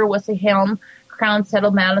 Murder Wesley Helm, Crown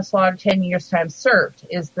Settled Manslaughter, 10 years time served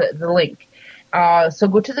is the link. So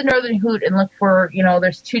go to the Northern Hoot and look for,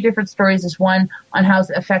 there's 2 different stories. There's one on how it's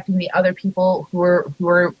affecting the other people who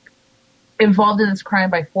are involved in this crime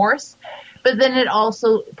by force. But then it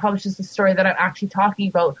also publishes the story that I'm actually talking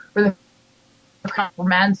about, where the crime for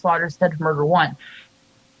manslaughter instead of murder one.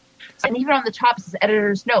 And even on the top, it says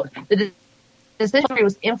editor's note. This story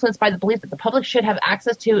was influenced by the belief that the public should have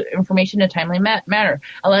access to information in a timely manner,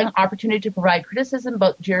 allowing opportunity to provide criticism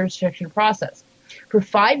about the jurisdiction process. For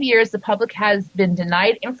 5 years, the public has been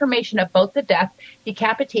denied information about the death,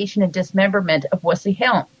 decapitation, and dismemberment of Wesley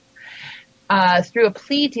Helm. through a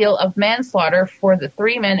plea deal of manslaughter for the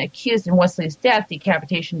 3 men accused in Wesley's death,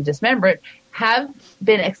 decapitation, and dismemberment, have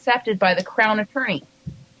been accepted by the Crown Attorney.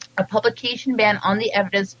 A publication ban on the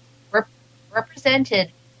evidence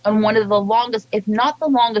represented on one of the longest, if not the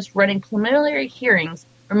longest, running preliminary hearings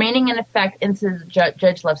remaining in effect into the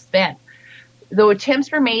judge left's ban. Though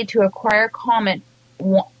attempts were made to acquire comment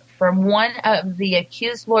from one of the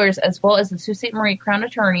accused lawyers as well as the Sault Ste. Marie Crown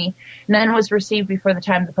Attorney, none was received before the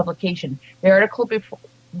time of the publication. The article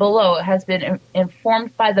below has been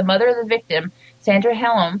informed by the mother of the victim, Sandra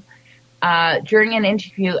Helm, during an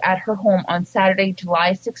interview at her home on Saturday,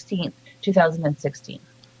 July 16th, 2016.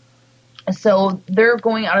 So they're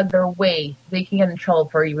going out of their way. They can get in trouble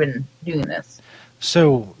for even doing this.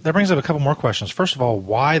 So that brings up a couple more questions. First of all,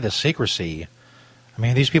 why the secrecy? I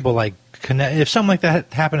mean, these people, like, if something like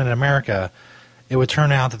that happened in America, it would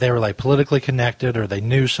turn out that they were, like, politically connected or they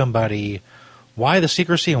knew somebody. Why the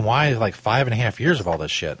secrecy and why, like, 5.5 years of all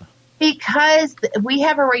this shit? Because we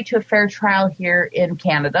have a right to a fair trial here in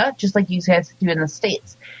Canada, just like you guys do in the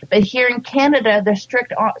States. But here in Canada, they're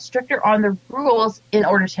stricter on the rules in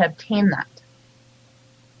order to obtain that,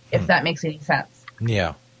 if that makes any sense.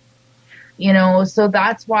 Yeah. You know, so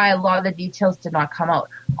that's why a lot of the details did not come out.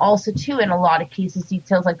 Also, too, in a lot of cases,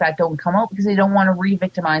 details like that don't come out because they don't want to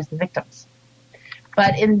re-victimize the victims.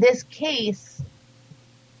 But in this case,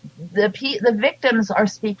 the victims are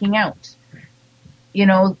speaking out. You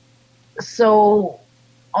know, so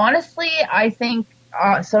honestly, I think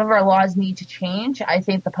some of our laws need to change. I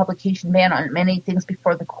think the publication ban on many things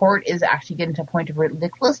before the court is actually getting to a point of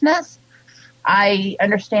ridiculousness. I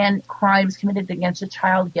understand crimes committed against a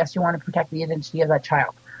child. Yes, you want to protect the identity of that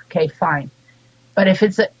child. Okay, fine. But if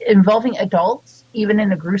it's involving adults, even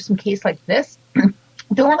in a gruesome case like this,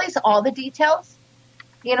 don't release all the details,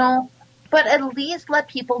 you know, but at least let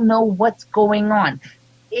people know what's going on.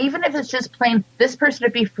 Even if it's just plain, this person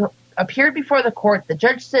appeared before the court, the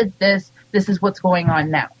judge said this is what's going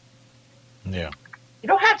on now. Yeah. You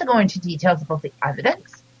don't have to go into details about the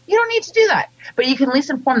evidence. You don't need to do that. But you can at least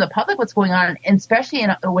inform the public what's going on, and especially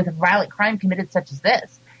with a violent crime committed such as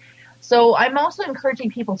this. So I'm also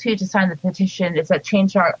encouraging people, too, to sign the petition. It's at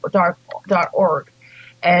change.org.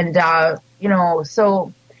 And, you know,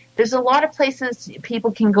 so there's a lot of places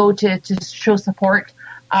people can go to show support.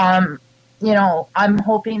 You know, I'm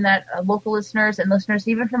hoping that local listeners and listeners,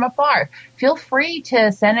 even from afar, feel free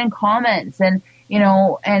to send in comments and, you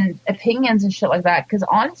know, and opinions and shit like that. Because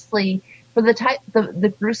honestly, for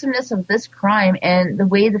the gruesomeness of this crime and the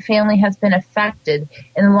way the family has been affected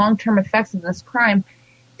and the long-term effects of this crime,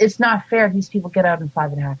 it's not fair if these people get out in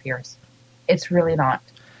 5.5 years. It's really not.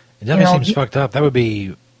 It definitely seems fucked up. That would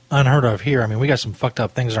be unheard of here. I mean, we got some fucked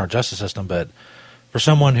up things in our justice system, but for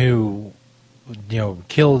someone who, you know,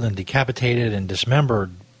 killed and decapitated and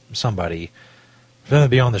dismembered somebody, for them to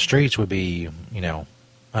be on the streets would be, you know,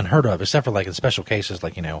 unheard of, except for, like, in special cases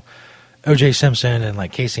like, you know, O.J. Simpson and,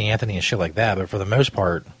 like, Casey Anthony and shit like that. But for the most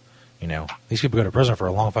part, you know, these people go to prison for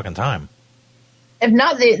a long fucking time. If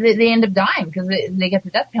not, they end up dying because they get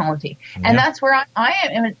the death penalty. Yeah. And that's where I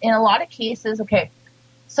am. In a lot of cases, okay,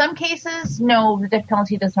 some cases, no, the death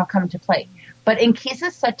penalty does not come into play. But in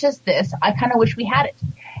cases such as this, I kind of wish we had it.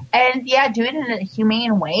 And, yeah, do it in a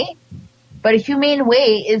humane way. But a humane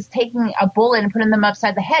way is taking a bullet and putting them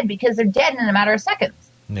upside the head because they're dead in a matter of seconds.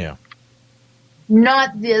 Yeah.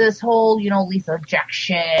 Not this whole, you know, lethal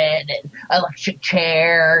injection and electric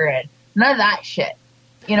chair and none of that shit,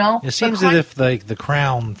 you know? It seems as if, like, the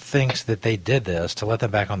Crown thinks that they did this to let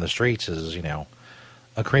them back on the streets is, you know,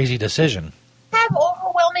 a crazy decision. Have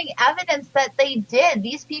overwhelming evidence that they did.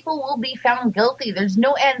 These people will be found guilty. There's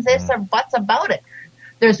no ands, ifs, or buts about it.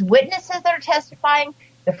 There's witnesses that are testifying,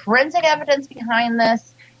 the forensic evidence behind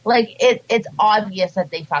this. Like, it's obvious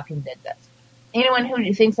that they fucking did this. Anyone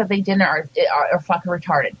who thinks that they didn't are fucking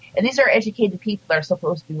retarded. And these are educated people that are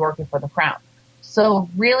supposed to be working for the Crown. So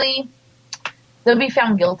really, they'll be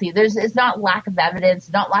found guilty. It's not lack of evidence,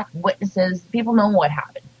 not lack of witnesses. People know what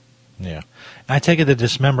happened. Yeah. And I take it the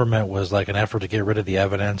dismemberment was like an effort to get rid of the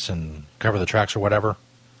evidence and cover the tracks or whatever?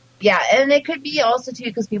 Yeah, and it could be also, too,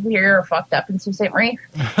 because people here are fucked up in Sault Ste. Marie.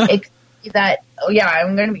 It could be that,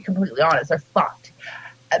 I'm going to be completely honest, they're fucked.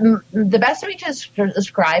 The best way to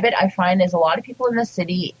describe it, I find, is a lot of people in the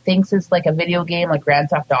city thinks it's like a video game, like Grand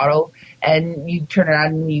Theft Auto, and you turn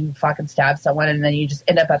around and you fucking stab someone, and then you just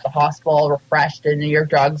end up at the hospital refreshed, and your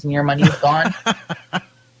drugs and your money's gone.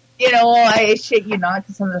 You know, I shit you not,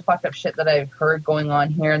 to some of the fucked up shit that I've heard going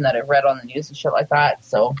on here and that I've read on the news and shit like that.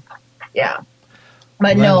 So, yeah.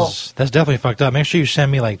 But that's definitely fucked up. Make sure you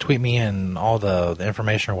send me, like, tweet me and all the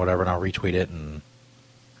information or whatever, and I'll retweet it. And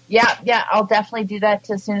Yeah, I'll definitely do that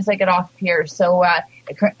as soon as I get off here. So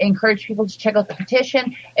encourage people to check out the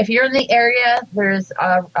petition. If you're in the area, there's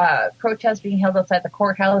a protest being held outside the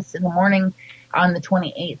courthouse in the morning on the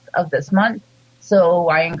 28th of this month. So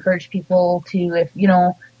I encourage people to,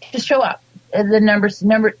 just show up.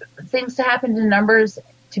 The things to happen in numbers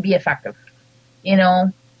to be effective,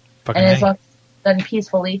 and as well done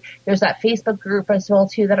peacefully. There's that Facebook group as well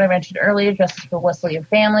too that I mentioned earlier, Justice for Wesleyan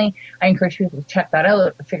Family. I encourage people to check that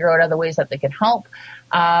out, figure out other ways that they can help,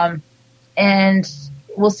 and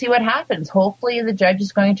we'll see what happens. Hopefully, the judge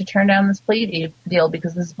is going to turn down this plea deal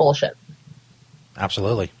because this is bullshit.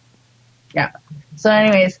 Absolutely. Yeah. So,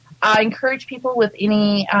 anyways, I encourage people with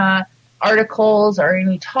any articles or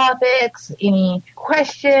any topics, any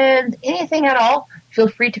questions, anything at all, feel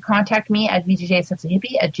free to contact me at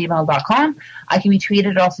vjsexyhippie@gmail.com. I can be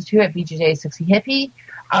tweeted also too at vjsexyhippie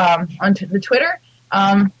on the Twitter.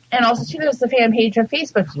 And also too, there's the fan page on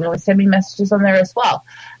Facebook. You can always send me messages on there as well.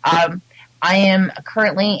 I am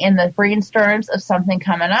currently in the brainstorms of something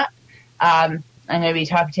coming up. I'm going to be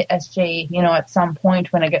talking to SJ, at some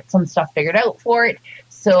point when I get some stuff figured out for it.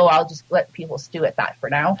 So I'll just let people stew at that for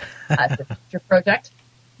now. It's a future project.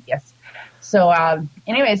 Yes. So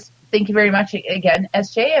anyways, thank you very much again,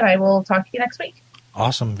 SJ, and I will talk to you next week.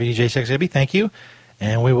 Awesome. VDJ Sexy Hippie, thank you.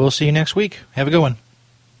 And we will see you next week. Have a good one.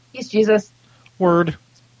 Peace, Jesus. Word.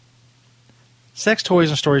 Sex, toys,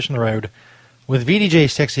 and stories from the road with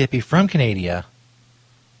VDJ Sexy Hippie from Canadia.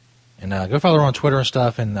 And go follow her on Twitter and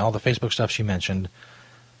stuff and all the Facebook stuff she mentioned.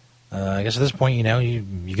 I guess at this point,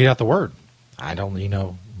 you get out the word. I don't,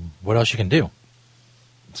 what else you can do.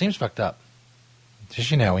 It seems fucked up.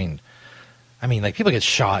 Just, like people get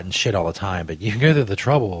shot and shit all the time, but you go through the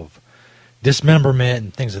trouble of dismemberment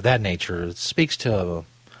and things of that nature. It speaks to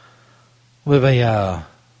what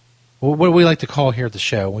we like to call here at the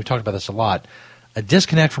show, and we've talked about this a lot, a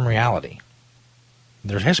disconnect from reality.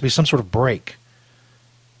 There has to be some sort of break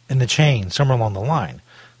in the chain somewhere along the line.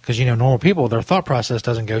 Because, normal people, their thought process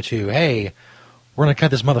doesn't go to, hey, we're going to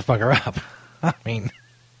cut this motherfucker up. I mean,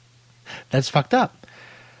 that's fucked up.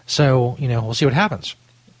 So, we'll see what happens.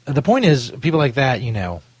 The point is, people like that,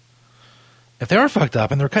 if they are fucked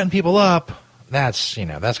up and they're cutting people up, that's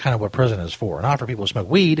kind of what prison is for. Not for people who smoke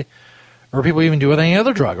weed or people who even do any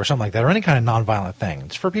other drug or something like that or any kind of nonviolent thing.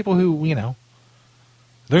 It's for people who, they're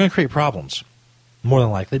going to create problems, more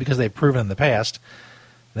than likely, because they've proven in the past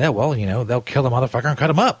that, they'll kill the motherfucker and cut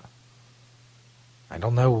him up. I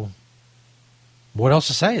don't know what else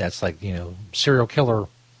to say. That's like, serial killer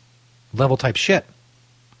level type shit.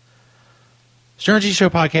 Stern G Show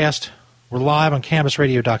podcast. We're live on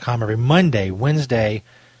CannabisRadio.com every Monday, Wednesday,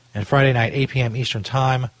 and Friday night, 8 p.m. Eastern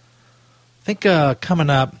Time. I think coming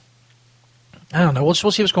up, I don't know. We'll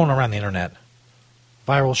see what's going on around the internet.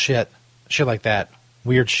 Viral shit like that,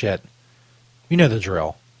 weird shit. You know the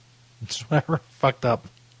drill. It's whatever fucked up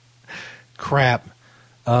crap.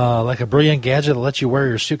 Like a brilliant gadget that lets you wear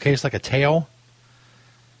your suitcase like a tail.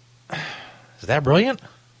 Is that brilliant?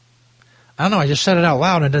 I don't know. I just said it out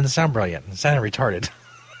loud and it didn't sound brilliant. It sounded retarded.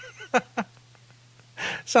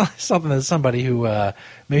 Sounds like something that somebody who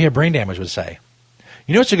maybe had brain damage would say.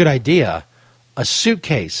 It's a good idea? A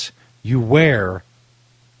suitcase you wear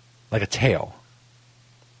like a tail.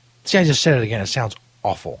 See, I just said it again. It sounds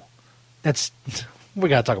awful. We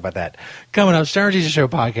got to talk about that. Coming up, Stern Jesus Show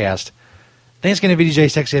podcast. Thanks again to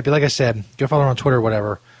VDJ Sexy Hippie. Like I said, go follow her on Twitter or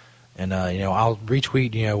whatever. And, I'll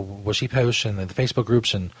retweet, what she posts and the Facebook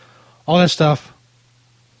groups and all that stuff.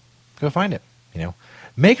 Go find it,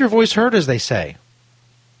 Make your voice heard, as they say.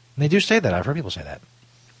 And they do say that. I've heard people say that.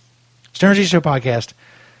 Stern Jesus Show podcast.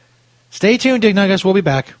 Stay tuned, Dig Nuggets. We'll be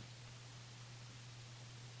back.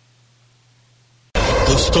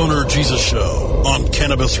 The Stoner Jesus Show on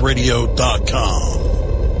CannabisRadio.com.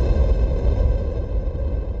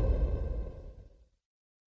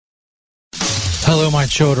 Hello, my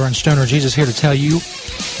children. Stoner Jesus here to tell you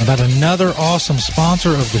about another awesome sponsor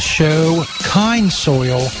of the show, Kind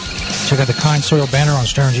Soil. Check out the Kind Soil banner on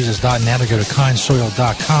sternjesus.net or go to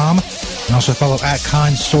kindsoil.com. And also follow at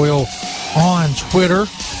Kind Soil on Twitter.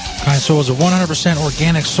 Kind Soil is a 100%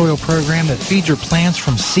 organic soil program that feeds your plants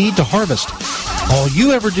from seed to harvest. All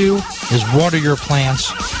you ever do is water your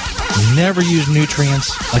plants. You never use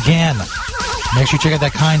nutrients again. Make sure you check out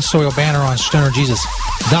that Kind Soil banner on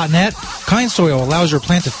stonerjesus.net. Kind Soil allows your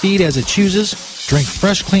plant to feed as it chooses, drink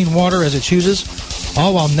fresh, clean water as it chooses,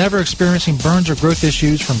 all while never experiencing burns or growth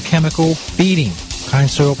issues from chemical feeding. Kind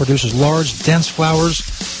Soil produces large, dense flowers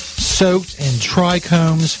soaked in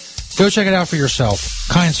trichomes. Go check it out for yourself,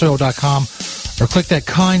 kindsoil.com, or click that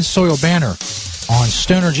Kind Soil banner on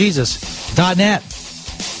stonerjesus.net.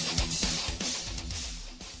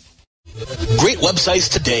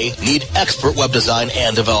 websites today need expert web design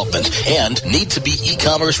and development and need to be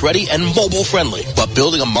e-commerce ready and mobile friendly. But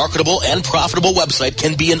building a marketable and profitable website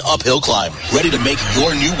can be an uphill climb. Ready to make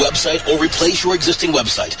your new website or replace your existing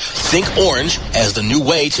website? Think Orange as the new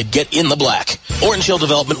way to get in the black. Orange Hill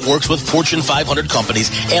Development works with Fortune 500 companies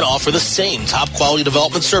and offer the same top quality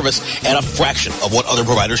development service at a fraction of what other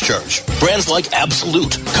providers charge. Brands like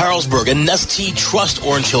Absolute, Carlsberg, and Nestea trust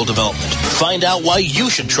Orange Hill Development. Find out why you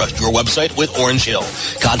should trust your website with Orange Hill.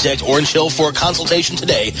 Contact Orange Hill for a consultation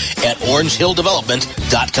today at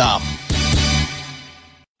orangehilldevelopment.com.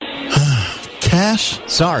 Cash?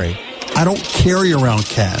 Sorry. I don't carry around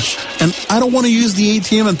cash, and I don't want to use the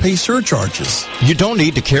ATM and pay surcharges. You don't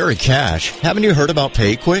need to carry cash. Haven't you heard about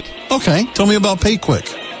PayQuick? Okay, tell me about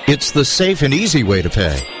PayQuick. It's the safe and easy way to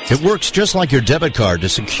pay. It works just like your debit card to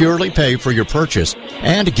securely pay for your purchase,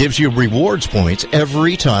 and it gives you rewards points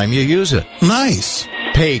every time you use it. Nice.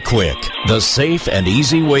 PayQuick, the safe and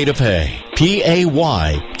easy way to pay.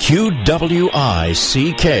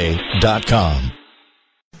 PayQuick.com.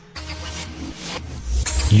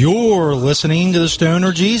 You're listening to the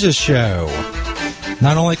Stoner Jesus Show.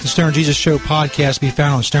 Not only can Stoner Jesus Show podcast be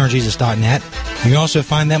found on stonerjesus.net, you can also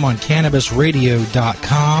find them on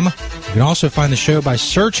cannabisradio.com. You can also find the show by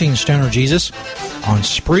searching Stoner Jesus on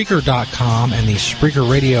Spreaker.com and the Spreaker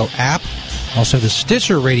Radio app, also the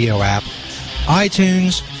Stitcher Radio app,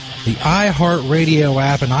 iTunes, the iHeartRadio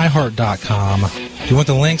app, and iHeart.com. If you want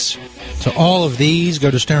the links to all of these, go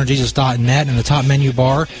to stonerjesus.net. In the top menu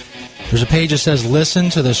bar, there's a page that says Listen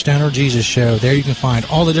to the Stoner Jesus Show. There you can find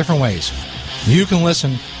all the different ways you can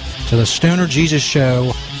listen to the Stoner Jesus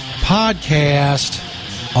Show podcast.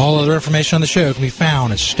 All other information on the show can be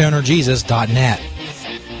found at stonerjesus.net.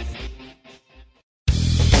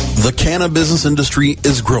 The cannabis industry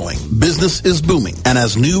is growing. Business is booming. And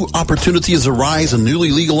as new opportunities arise in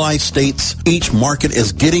newly legalized states, each market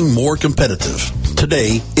is getting more competitive.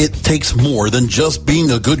 Today, it takes more than just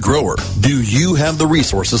being a good grower. Do you have the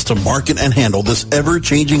resources to market and handle this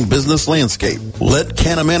ever-changing business landscape? Let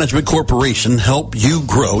Canna Management Corporation help you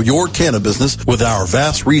grow your canna business with our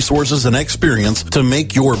vast resources and experience to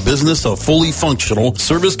make your business a fully functional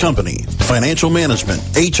service company. Financial management,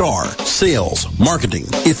 HR, sales, marketing,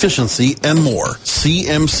 efficiency, and more.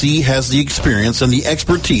 CMC has the experience and the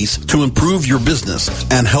expertise to improve your business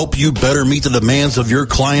and help you better meet the demands of your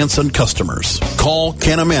clients and customers. Call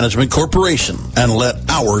Canna Management Corporation and let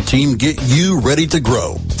our team get you ready to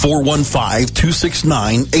grow.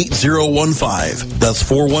 415-269-8015. That's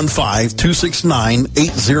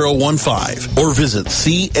 415-269-8015. Or visit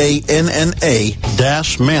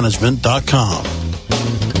canna-management.com.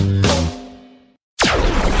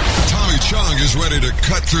 Chung is ready to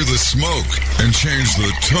cut through the smoke and change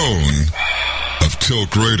the tone of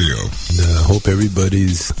Tilk Radio. I hope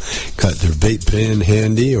everybody's got their vape pen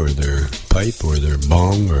handy, or their pipe, or their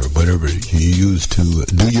bong, or whatever you use to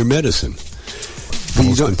do your medicine. But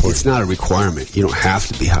it's not a requirement. You don't have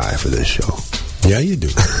to be high for this show. Yeah, you do.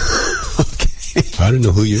 Okay. I don't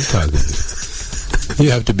know who you're talking to.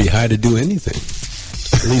 You have to be high to do anything.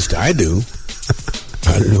 At least I do.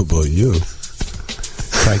 I don't know about you.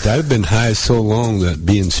 In fact, I've been high so long that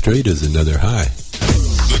being straight is another high.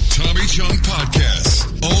 The Tommy Chung Podcast,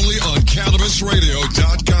 only on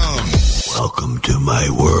CannabisRadio.com. Welcome to my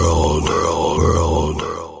world.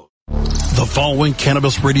 The following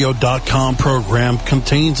CannabisRadio.com program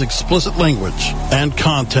contains explicit language and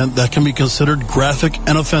content that can be considered graphic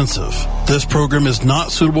and offensive. This program is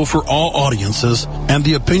not suitable for all audiences, and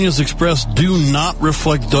the opinions expressed do not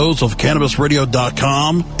reflect those of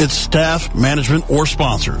CannabisRadio.com, its staff, management, or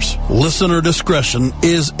sponsors. Listener discretion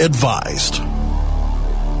is advised.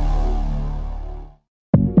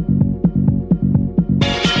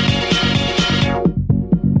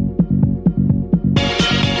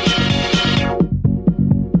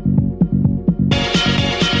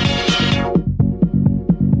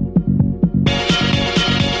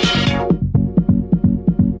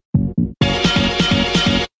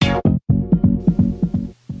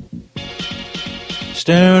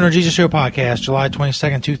 Stoner Jesus Show podcast, July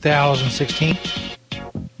 22nd, 2016.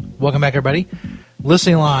 Welcome back, everybody.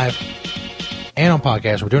 Listening live and on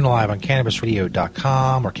podcast. We're doing it live on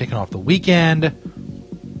CannabisRadio.com. We're kicking off the weekend.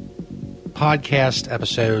 Podcast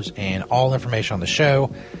episodes and all information on the show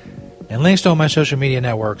and links to all my social media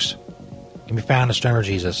networks can be found at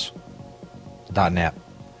stonerjesus.net.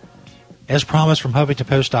 As promised from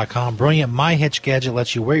HuffingtonPost.com, brilliant My Hitch gadget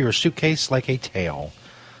lets you wear your suitcase like a tail.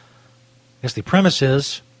 I guess the premise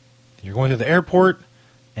is you're going through the airport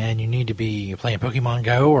and you need to be playing Pokemon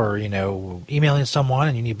Go or, emailing someone,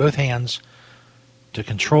 and you need both hands to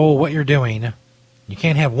control what you're doing. You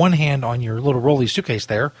can't have one hand on your little rolly suitcase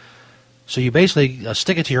there. So you basically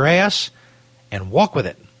stick it to your ass and walk with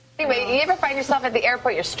it. Anyway, you ever find yourself at the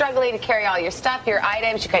airport, you're struggling to carry all your stuff, your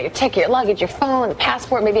items, you got your ticket, your luggage, your phone, the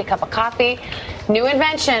passport, maybe a cup of coffee? New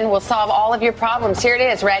invention will solve all of your problems. Here it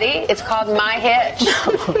is. Ready? It's called My Hitch.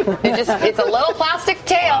 It's a little plastic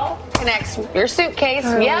tail, connects your suitcase,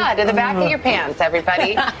 to the back of your pants,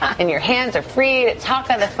 everybody. And your hands are free to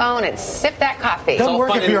talk on the phone and sip that coffee. Doesn't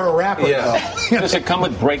work if you're a rapper, though. Does it come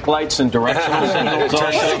with brake lights and directional signals?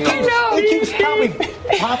 It keeps probably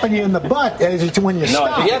popping you in the butt when you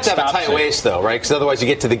stop. You have to have a tight waist, though, right? Because otherwise you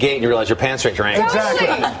get to the gate and you realize your pants are at your ankles. Exactly.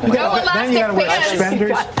 Then you got to wear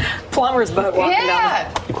suspenders. Plumber's boat walking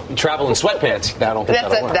down. You travel in sweatpants. I don't think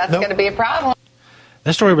that'll work. That's going to be a problem.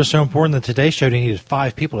 This story was so important that Today Show needed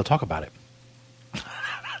 5 people to talk about it.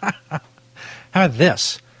 How about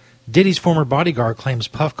this? Diddy's former bodyguard claims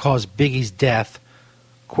Puff caused Biggie's death.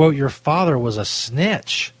 Quote, your father was a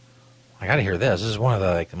snitch. I got to hear this. This is one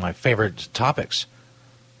of my favorite topics.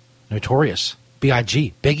 Notorious.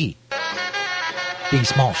 B.I.G. Biggie. Biggie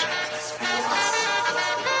Smalls.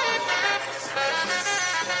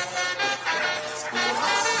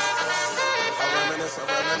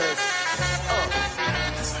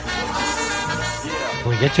 Can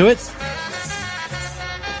we get to it?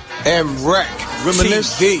 And wreck.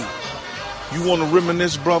 Reminisce. TV. You want to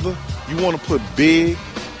reminisce, brother? You want to put Big,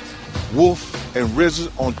 Wolf, and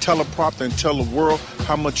RZA on teleprompter and tell the world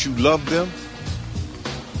how much you love them?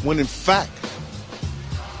 When in fact,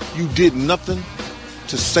 you did nothing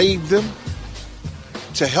to save them,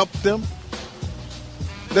 to help them?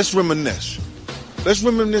 Let's reminisce. Let's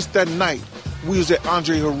reminisce that night we was at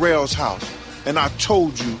Andre Harrell's house, and I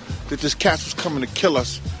told you that this cat was coming to kill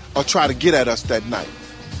us or try to get at us that night.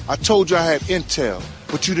 I told you I had intel,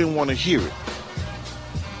 but you didn't want to hear it.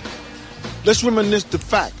 Let's reminisce the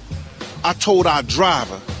fact I told our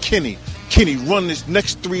driver, Kenny, run this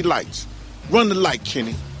next 3 lights. Run the light,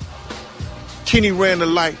 Kenny. Kenny ran the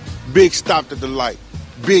light, Big stopped at the light.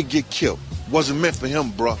 Big get killed. Wasn't meant for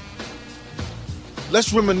him, bruh.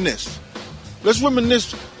 Let's reminisce. Let's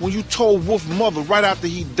reminisce when you told Wolf's mother right after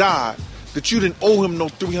he died that you didn't owe him no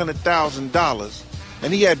 $300,000,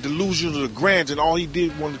 and he had delusions of the grands, and all he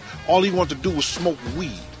wanted to do was smoke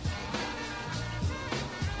weed.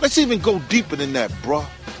 Let's even go deeper than that, bruh.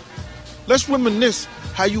 Let's reminisce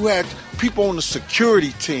how you had people on the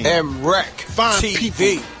security team and wreck find TV.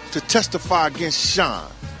 People to testify against Sean.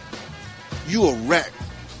 You a rat.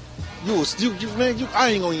 I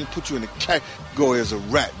ain't gonna even put you in the category as a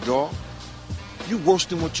rat, dog. You worse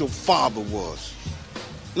than what your father was.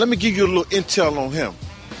 Let me give you a little intel on him.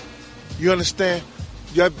 You understand?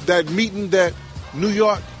 That meeting that New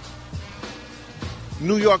York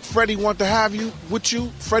Freddie want to have you with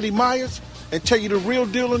you, Freddie Myers, and tell you the real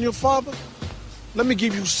deal on your father? Let me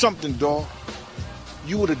give you something, dog.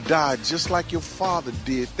 You would have died just like your father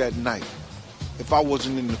did that night if I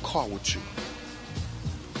wasn't in the car with you.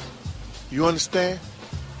 You understand?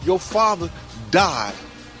 Your father died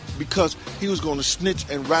because he was going to snitch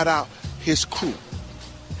and rat out his crew.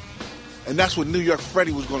 And that's what New York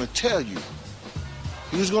Freddie was going to tell you.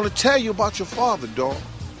 He was going to tell you about your father, dog.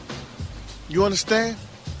 You understand?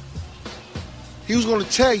 He was going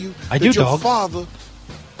to tell you that your father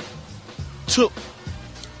took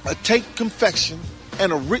a taped confession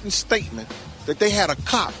and a written statement that they had a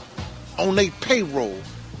cop on their payroll,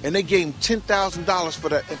 and they gave him $10,000 for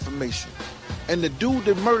that information. And the dude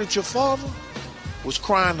that murdered your father was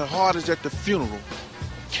crying the hardest at the funeral,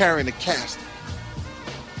 carrying the casket.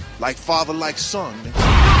 Like father, like son.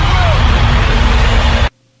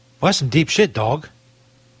 Well, that's some deep shit, dog.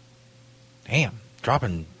 Damn,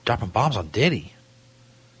 dropping bombs on Diddy.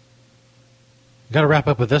 Got to wrap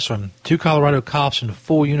up with this one. 2 Colorado cops in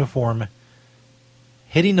full uniform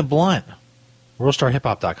hitting the blunt.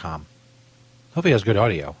 WorldStarHipHop.com. Hope he has good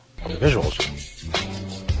audio. Visuals. Here,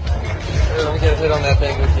 let me get a hit on that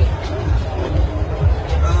thing with you.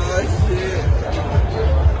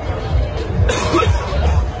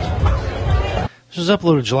 This was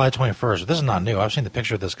uploaded July 21st. This is not new. I've seen the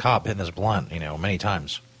picture of this cop hitting this blunt, many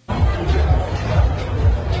times. Some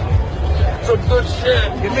good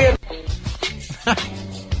shit. Give me a...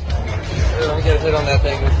 Here, let me get a hit on that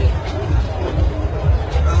thing with you.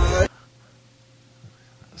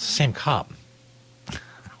 It's the same cop. I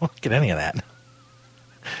don't get any of that. I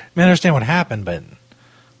mean, I understand what happened, but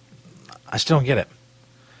I still don't get it.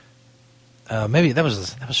 Maybe that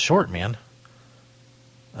was short, man.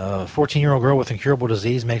 A 14-year-old girl with incurable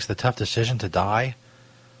disease makes the tough decision to die.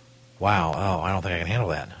 Wow. Oh, I don't think I can handle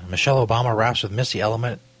that. Michelle Obama raps with Missy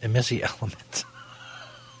Elliott.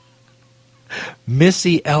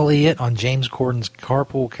 Missy Elliott on James Corden's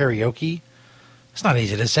Carpool Karaoke. It's not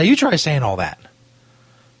easy to say. You try saying all that.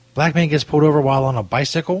 Black man gets pulled over while on a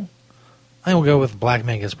bicycle. I think we'll go with black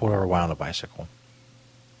man gets pulled over while on a bicycle.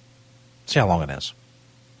 See how long it is.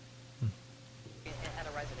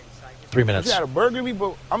 3 minutes. You had a burglary,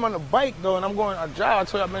 but I'm on a bike, though, and I'm going on a job. I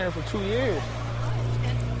told you I've been here for 2 years.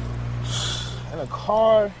 In a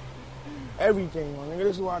car, everything, my nigga.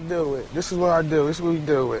 This is what I deal with. This is what I do. This is what we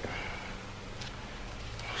deal with.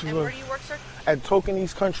 And where do you work, sir? At Token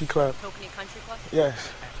East Country Club. Token East Country Club?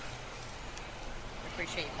 Yes. I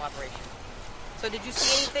appreciate your cooperation. So did you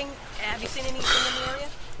see anything? Have you seen anything in the area?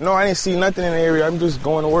 No, I didn't see nothing in the area. I'm just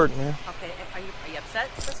going to work, man. Okay. Are you upset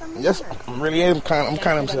for some reason? Yes, I really am. I'm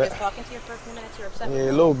kind of upset. Just talking to you for a few minutes, you're upset? Yeah,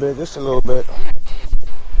 a little bit. Just a little bit. So come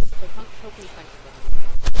to Token East Country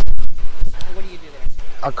Club. And what do you do there?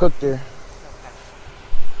 I cook there. Okay.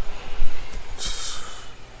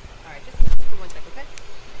 All right, just for 1 second, okay?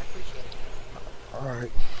 I appreciate it. All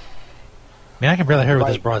right. Man, I can barely hear what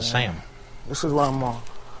this broad's saying. This is what I'm on.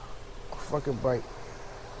 A fucking bike.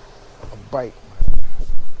 A bike.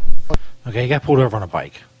 Okay, he got pulled over on a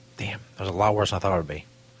bike. Damn, that was a lot worse than I thought it would be.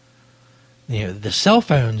 You know, the cell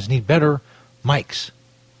phones need better mics.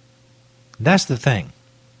 That's the thing.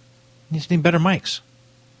 You just need better mics.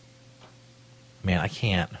 Man, I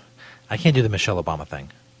can't do the Michelle Obama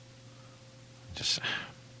thing.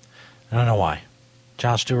 I don't know why.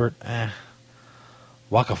 Jon Stewart,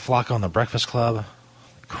 Waka Flocka on the Breakfast Club.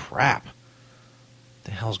 Crap. What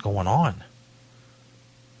the hell's going on?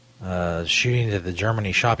 Shooting at the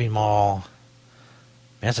Germany shopping mall.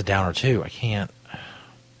 Man, that's a downer too. I can't.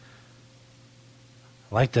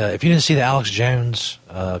 If you didn't see the Alex Jones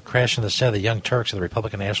crash in the set of the Young Turks at the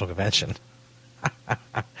Republican National Convention,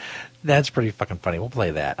 that's pretty fucking funny. We'll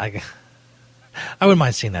play that. I wouldn't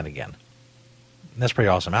mind seeing that again. That's pretty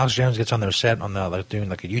awesome. Alex Jones gets on their set doing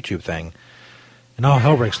like a YouTube thing, and all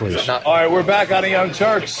hell breaks loose. All right, we're back on the Young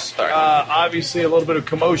Turks. Obviously, a little bit of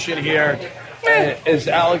commotion here as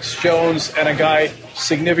Alex Jones and a guy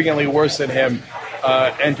significantly worse than him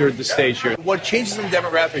entered the stage here. What changes in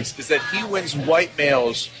demographics is that he wins white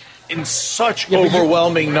males in such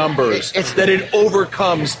overwhelming numbers that it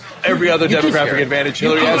overcomes every other demographic advantage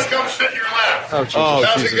Hillary has. Come sit in your lap. How's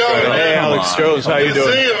it going? Hey, Alex Jones, how you doing?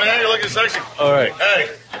 Good to see you, man. You're looking sexy. All right. Hey,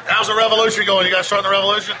 how's the revolution going? You guys starting the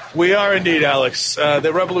revolution? We are indeed, Alex.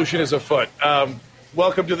 The revolution is afoot.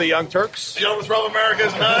 Welcome to the Young Turks. The overthrow of America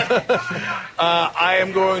is not. I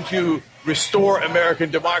am going to restore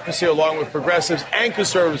American democracy along with progressives and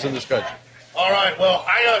conservatives in this country. All right. Well,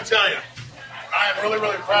 I got to tell you, I am really,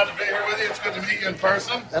 really proud to be here with you. It's good to meet you in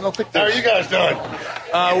person. I don't think How are you guys doing?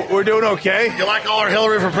 We're doing okay. You like all our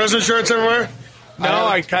Hillary for President shirts everywhere? No,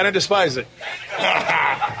 I kind of despise it.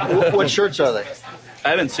 What shirts are they? I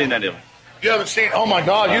haven't seen any of them. You haven't seen? Oh, my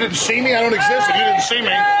God. You didn't see me? I don't exist if you didn't see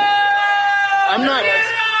me. I'm not.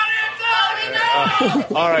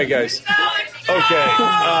 All right, guys. Okay.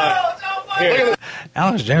 Here.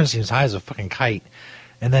 Alex Jones seems high as a fucking kite.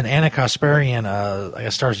 And then Anna Kasparian, I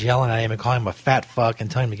guess, starts yelling at him and calling him a fat fuck and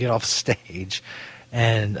telling him to get off stage.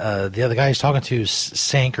 And the other guy he's talking to,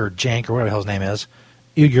 Sank or Jank or whatever the hell his name is,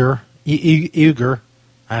 Uyghur,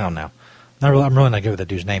 I don't know. I'm really not good with that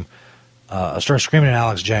dude's name. Starts screaming at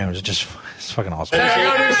Alex Jones. It's fucking awesome. Hey,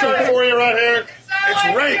 I got this shirt for you right here. It's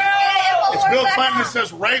rape. It's Bill Clinton that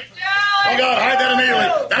says rape. Oh, God, hide that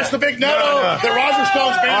immediately. That's the big no that Roger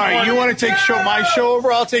Stone's banned. All right, you want to take my show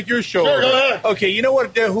over? I'll take your show over. Go ahead. Okay, you know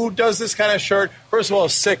what? Who does this kind of shirt? First of all, a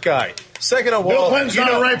sick guy. Second of all, Bill Clinton's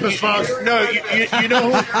not a rapist, folks. No,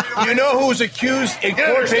 you know who's accused in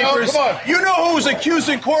court papers. You know who's accused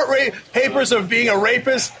in court papers of being a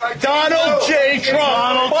rapist? Donald J.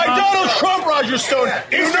 Trump. Donald Trump, Roger Stone.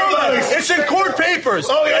 You know that. It's in court papers.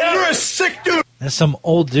 Oh, yeah. And you're a sick dude. And some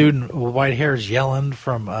old dude with white hair is yelling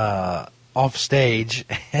from off stage,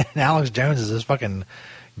 and Alex Jones is just fucking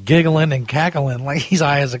giggling and cackling like he's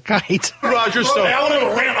high as a kite. Roger Stone. I want to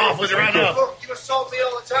have a rant off with you right now. You assault me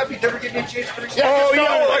all the time. You never give me a chance to respond.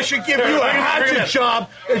 I should give you a hatchet job.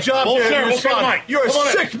 A job to respond. You're a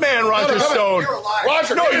sick man, Roger Stone. You're a liar.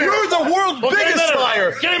 Roger, no, you're the world's biggest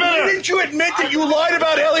liar. Didn't you admit that you lied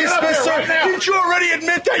about Elliot Smith, sir? Didn't you already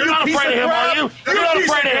admit that? You're not afraid of him, are you? You're not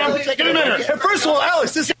afraid of him. Get a minute. And first of all,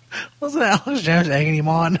 Alex, this wasn't Alex Jones egging him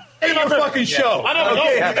on. Ain't your fucking show. I don't know.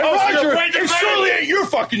 Okay. And Roger, it certainly ain't your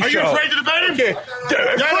fucking show. Are you afraid to debate him? Okay.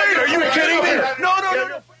 Afraid? Are you kidding me?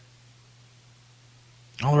 No.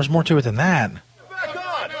 Oh, there's more to it than that. Back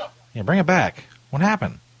on. Yeah, bring it back. What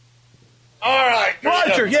happened? All right.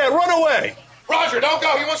 Roger, run away. Roger, don't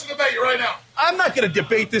go. He wants to debate you right now. I'm not going to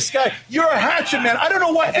debate this guy. You're a hatchet man. I don't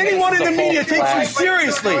know why anyone in the media takes you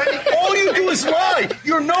seriously. All All you do is lie.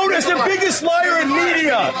 You're known as the biggest liar in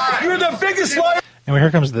media. You're the biggest liar And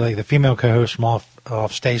here comes the female co-host from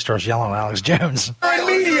off stage, starts yelling at Alex Jones. in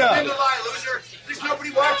media.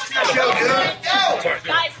 Nobody watches your show, dude.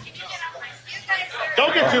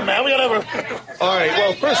 Don't get too mad. We gotta have a... All right,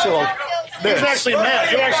 well, first of all... He's actually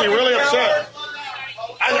mad. You're actually really upset.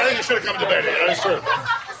 I think you should have come to bed. That's true.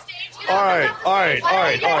 All right.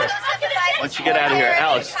 Once you get out of here,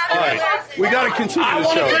 Alex. All right. We got to continue the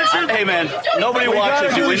show. Hey, man, nobody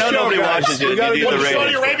watches you. We know nobody watches you. You need the Saudi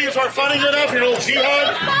ratings. Arabians aren't funny enough, your little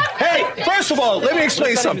jihad? Hey, first of all, let me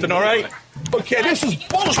explain something, all right? Okay, this is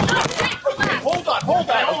bullshit. Okay, hold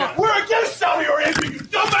on. We're against Saudi Arabia, you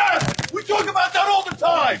dumbass! We talk about that all the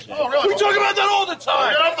time. Oh, really? We talk about that all the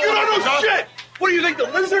time. You don't know shit. What do you think, the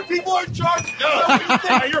lizard people are in charge? No. Is that what you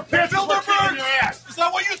think? You're pissed. Bilderberg? In your ass. Is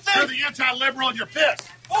that what you think? You're the anti-liberal and you're pissed.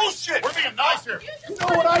 Bullshit. We're being nice here. You know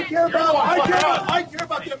what I care about? I care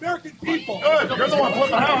about the American people. Good. You're the one flipping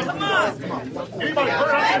the house. Come on. Anybody hurt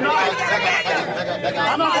up your knife?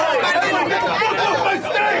 I'm not Everyone get the fuck off my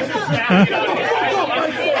stage! Get the fuck off my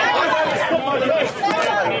stage!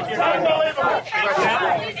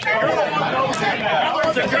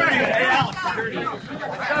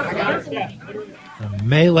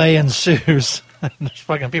 Melee ensues. There's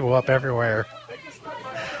fucking people up everywhere.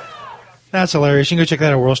 That's hilarious. You can go check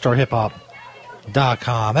that out at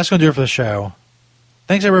worldstarhiphop.com. That's going to do it for the show.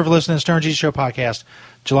 Thanks, everyone, for listening to Stern Jesus Show Podcast,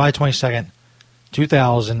 July 22nd,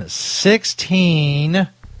 2016.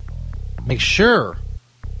 Make sure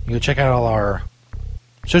you go check out all our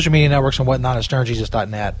social media networks and whatnot at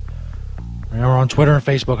sternjesus.net. We're on Twitter and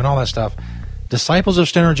Facebook and all that stuff. Disciples of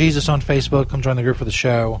Stoner Jesus on Facebook. Come join the group for the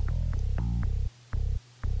show.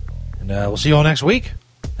 And we'll see you all next week.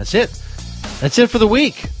 That's it. That's it for the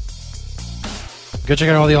week. Go check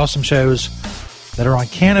out all the awesome shows that are on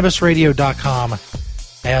CannabisRadio.com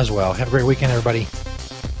as well. Have a great weekend, everybody.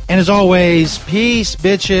 And as always, peace,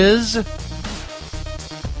 bitches.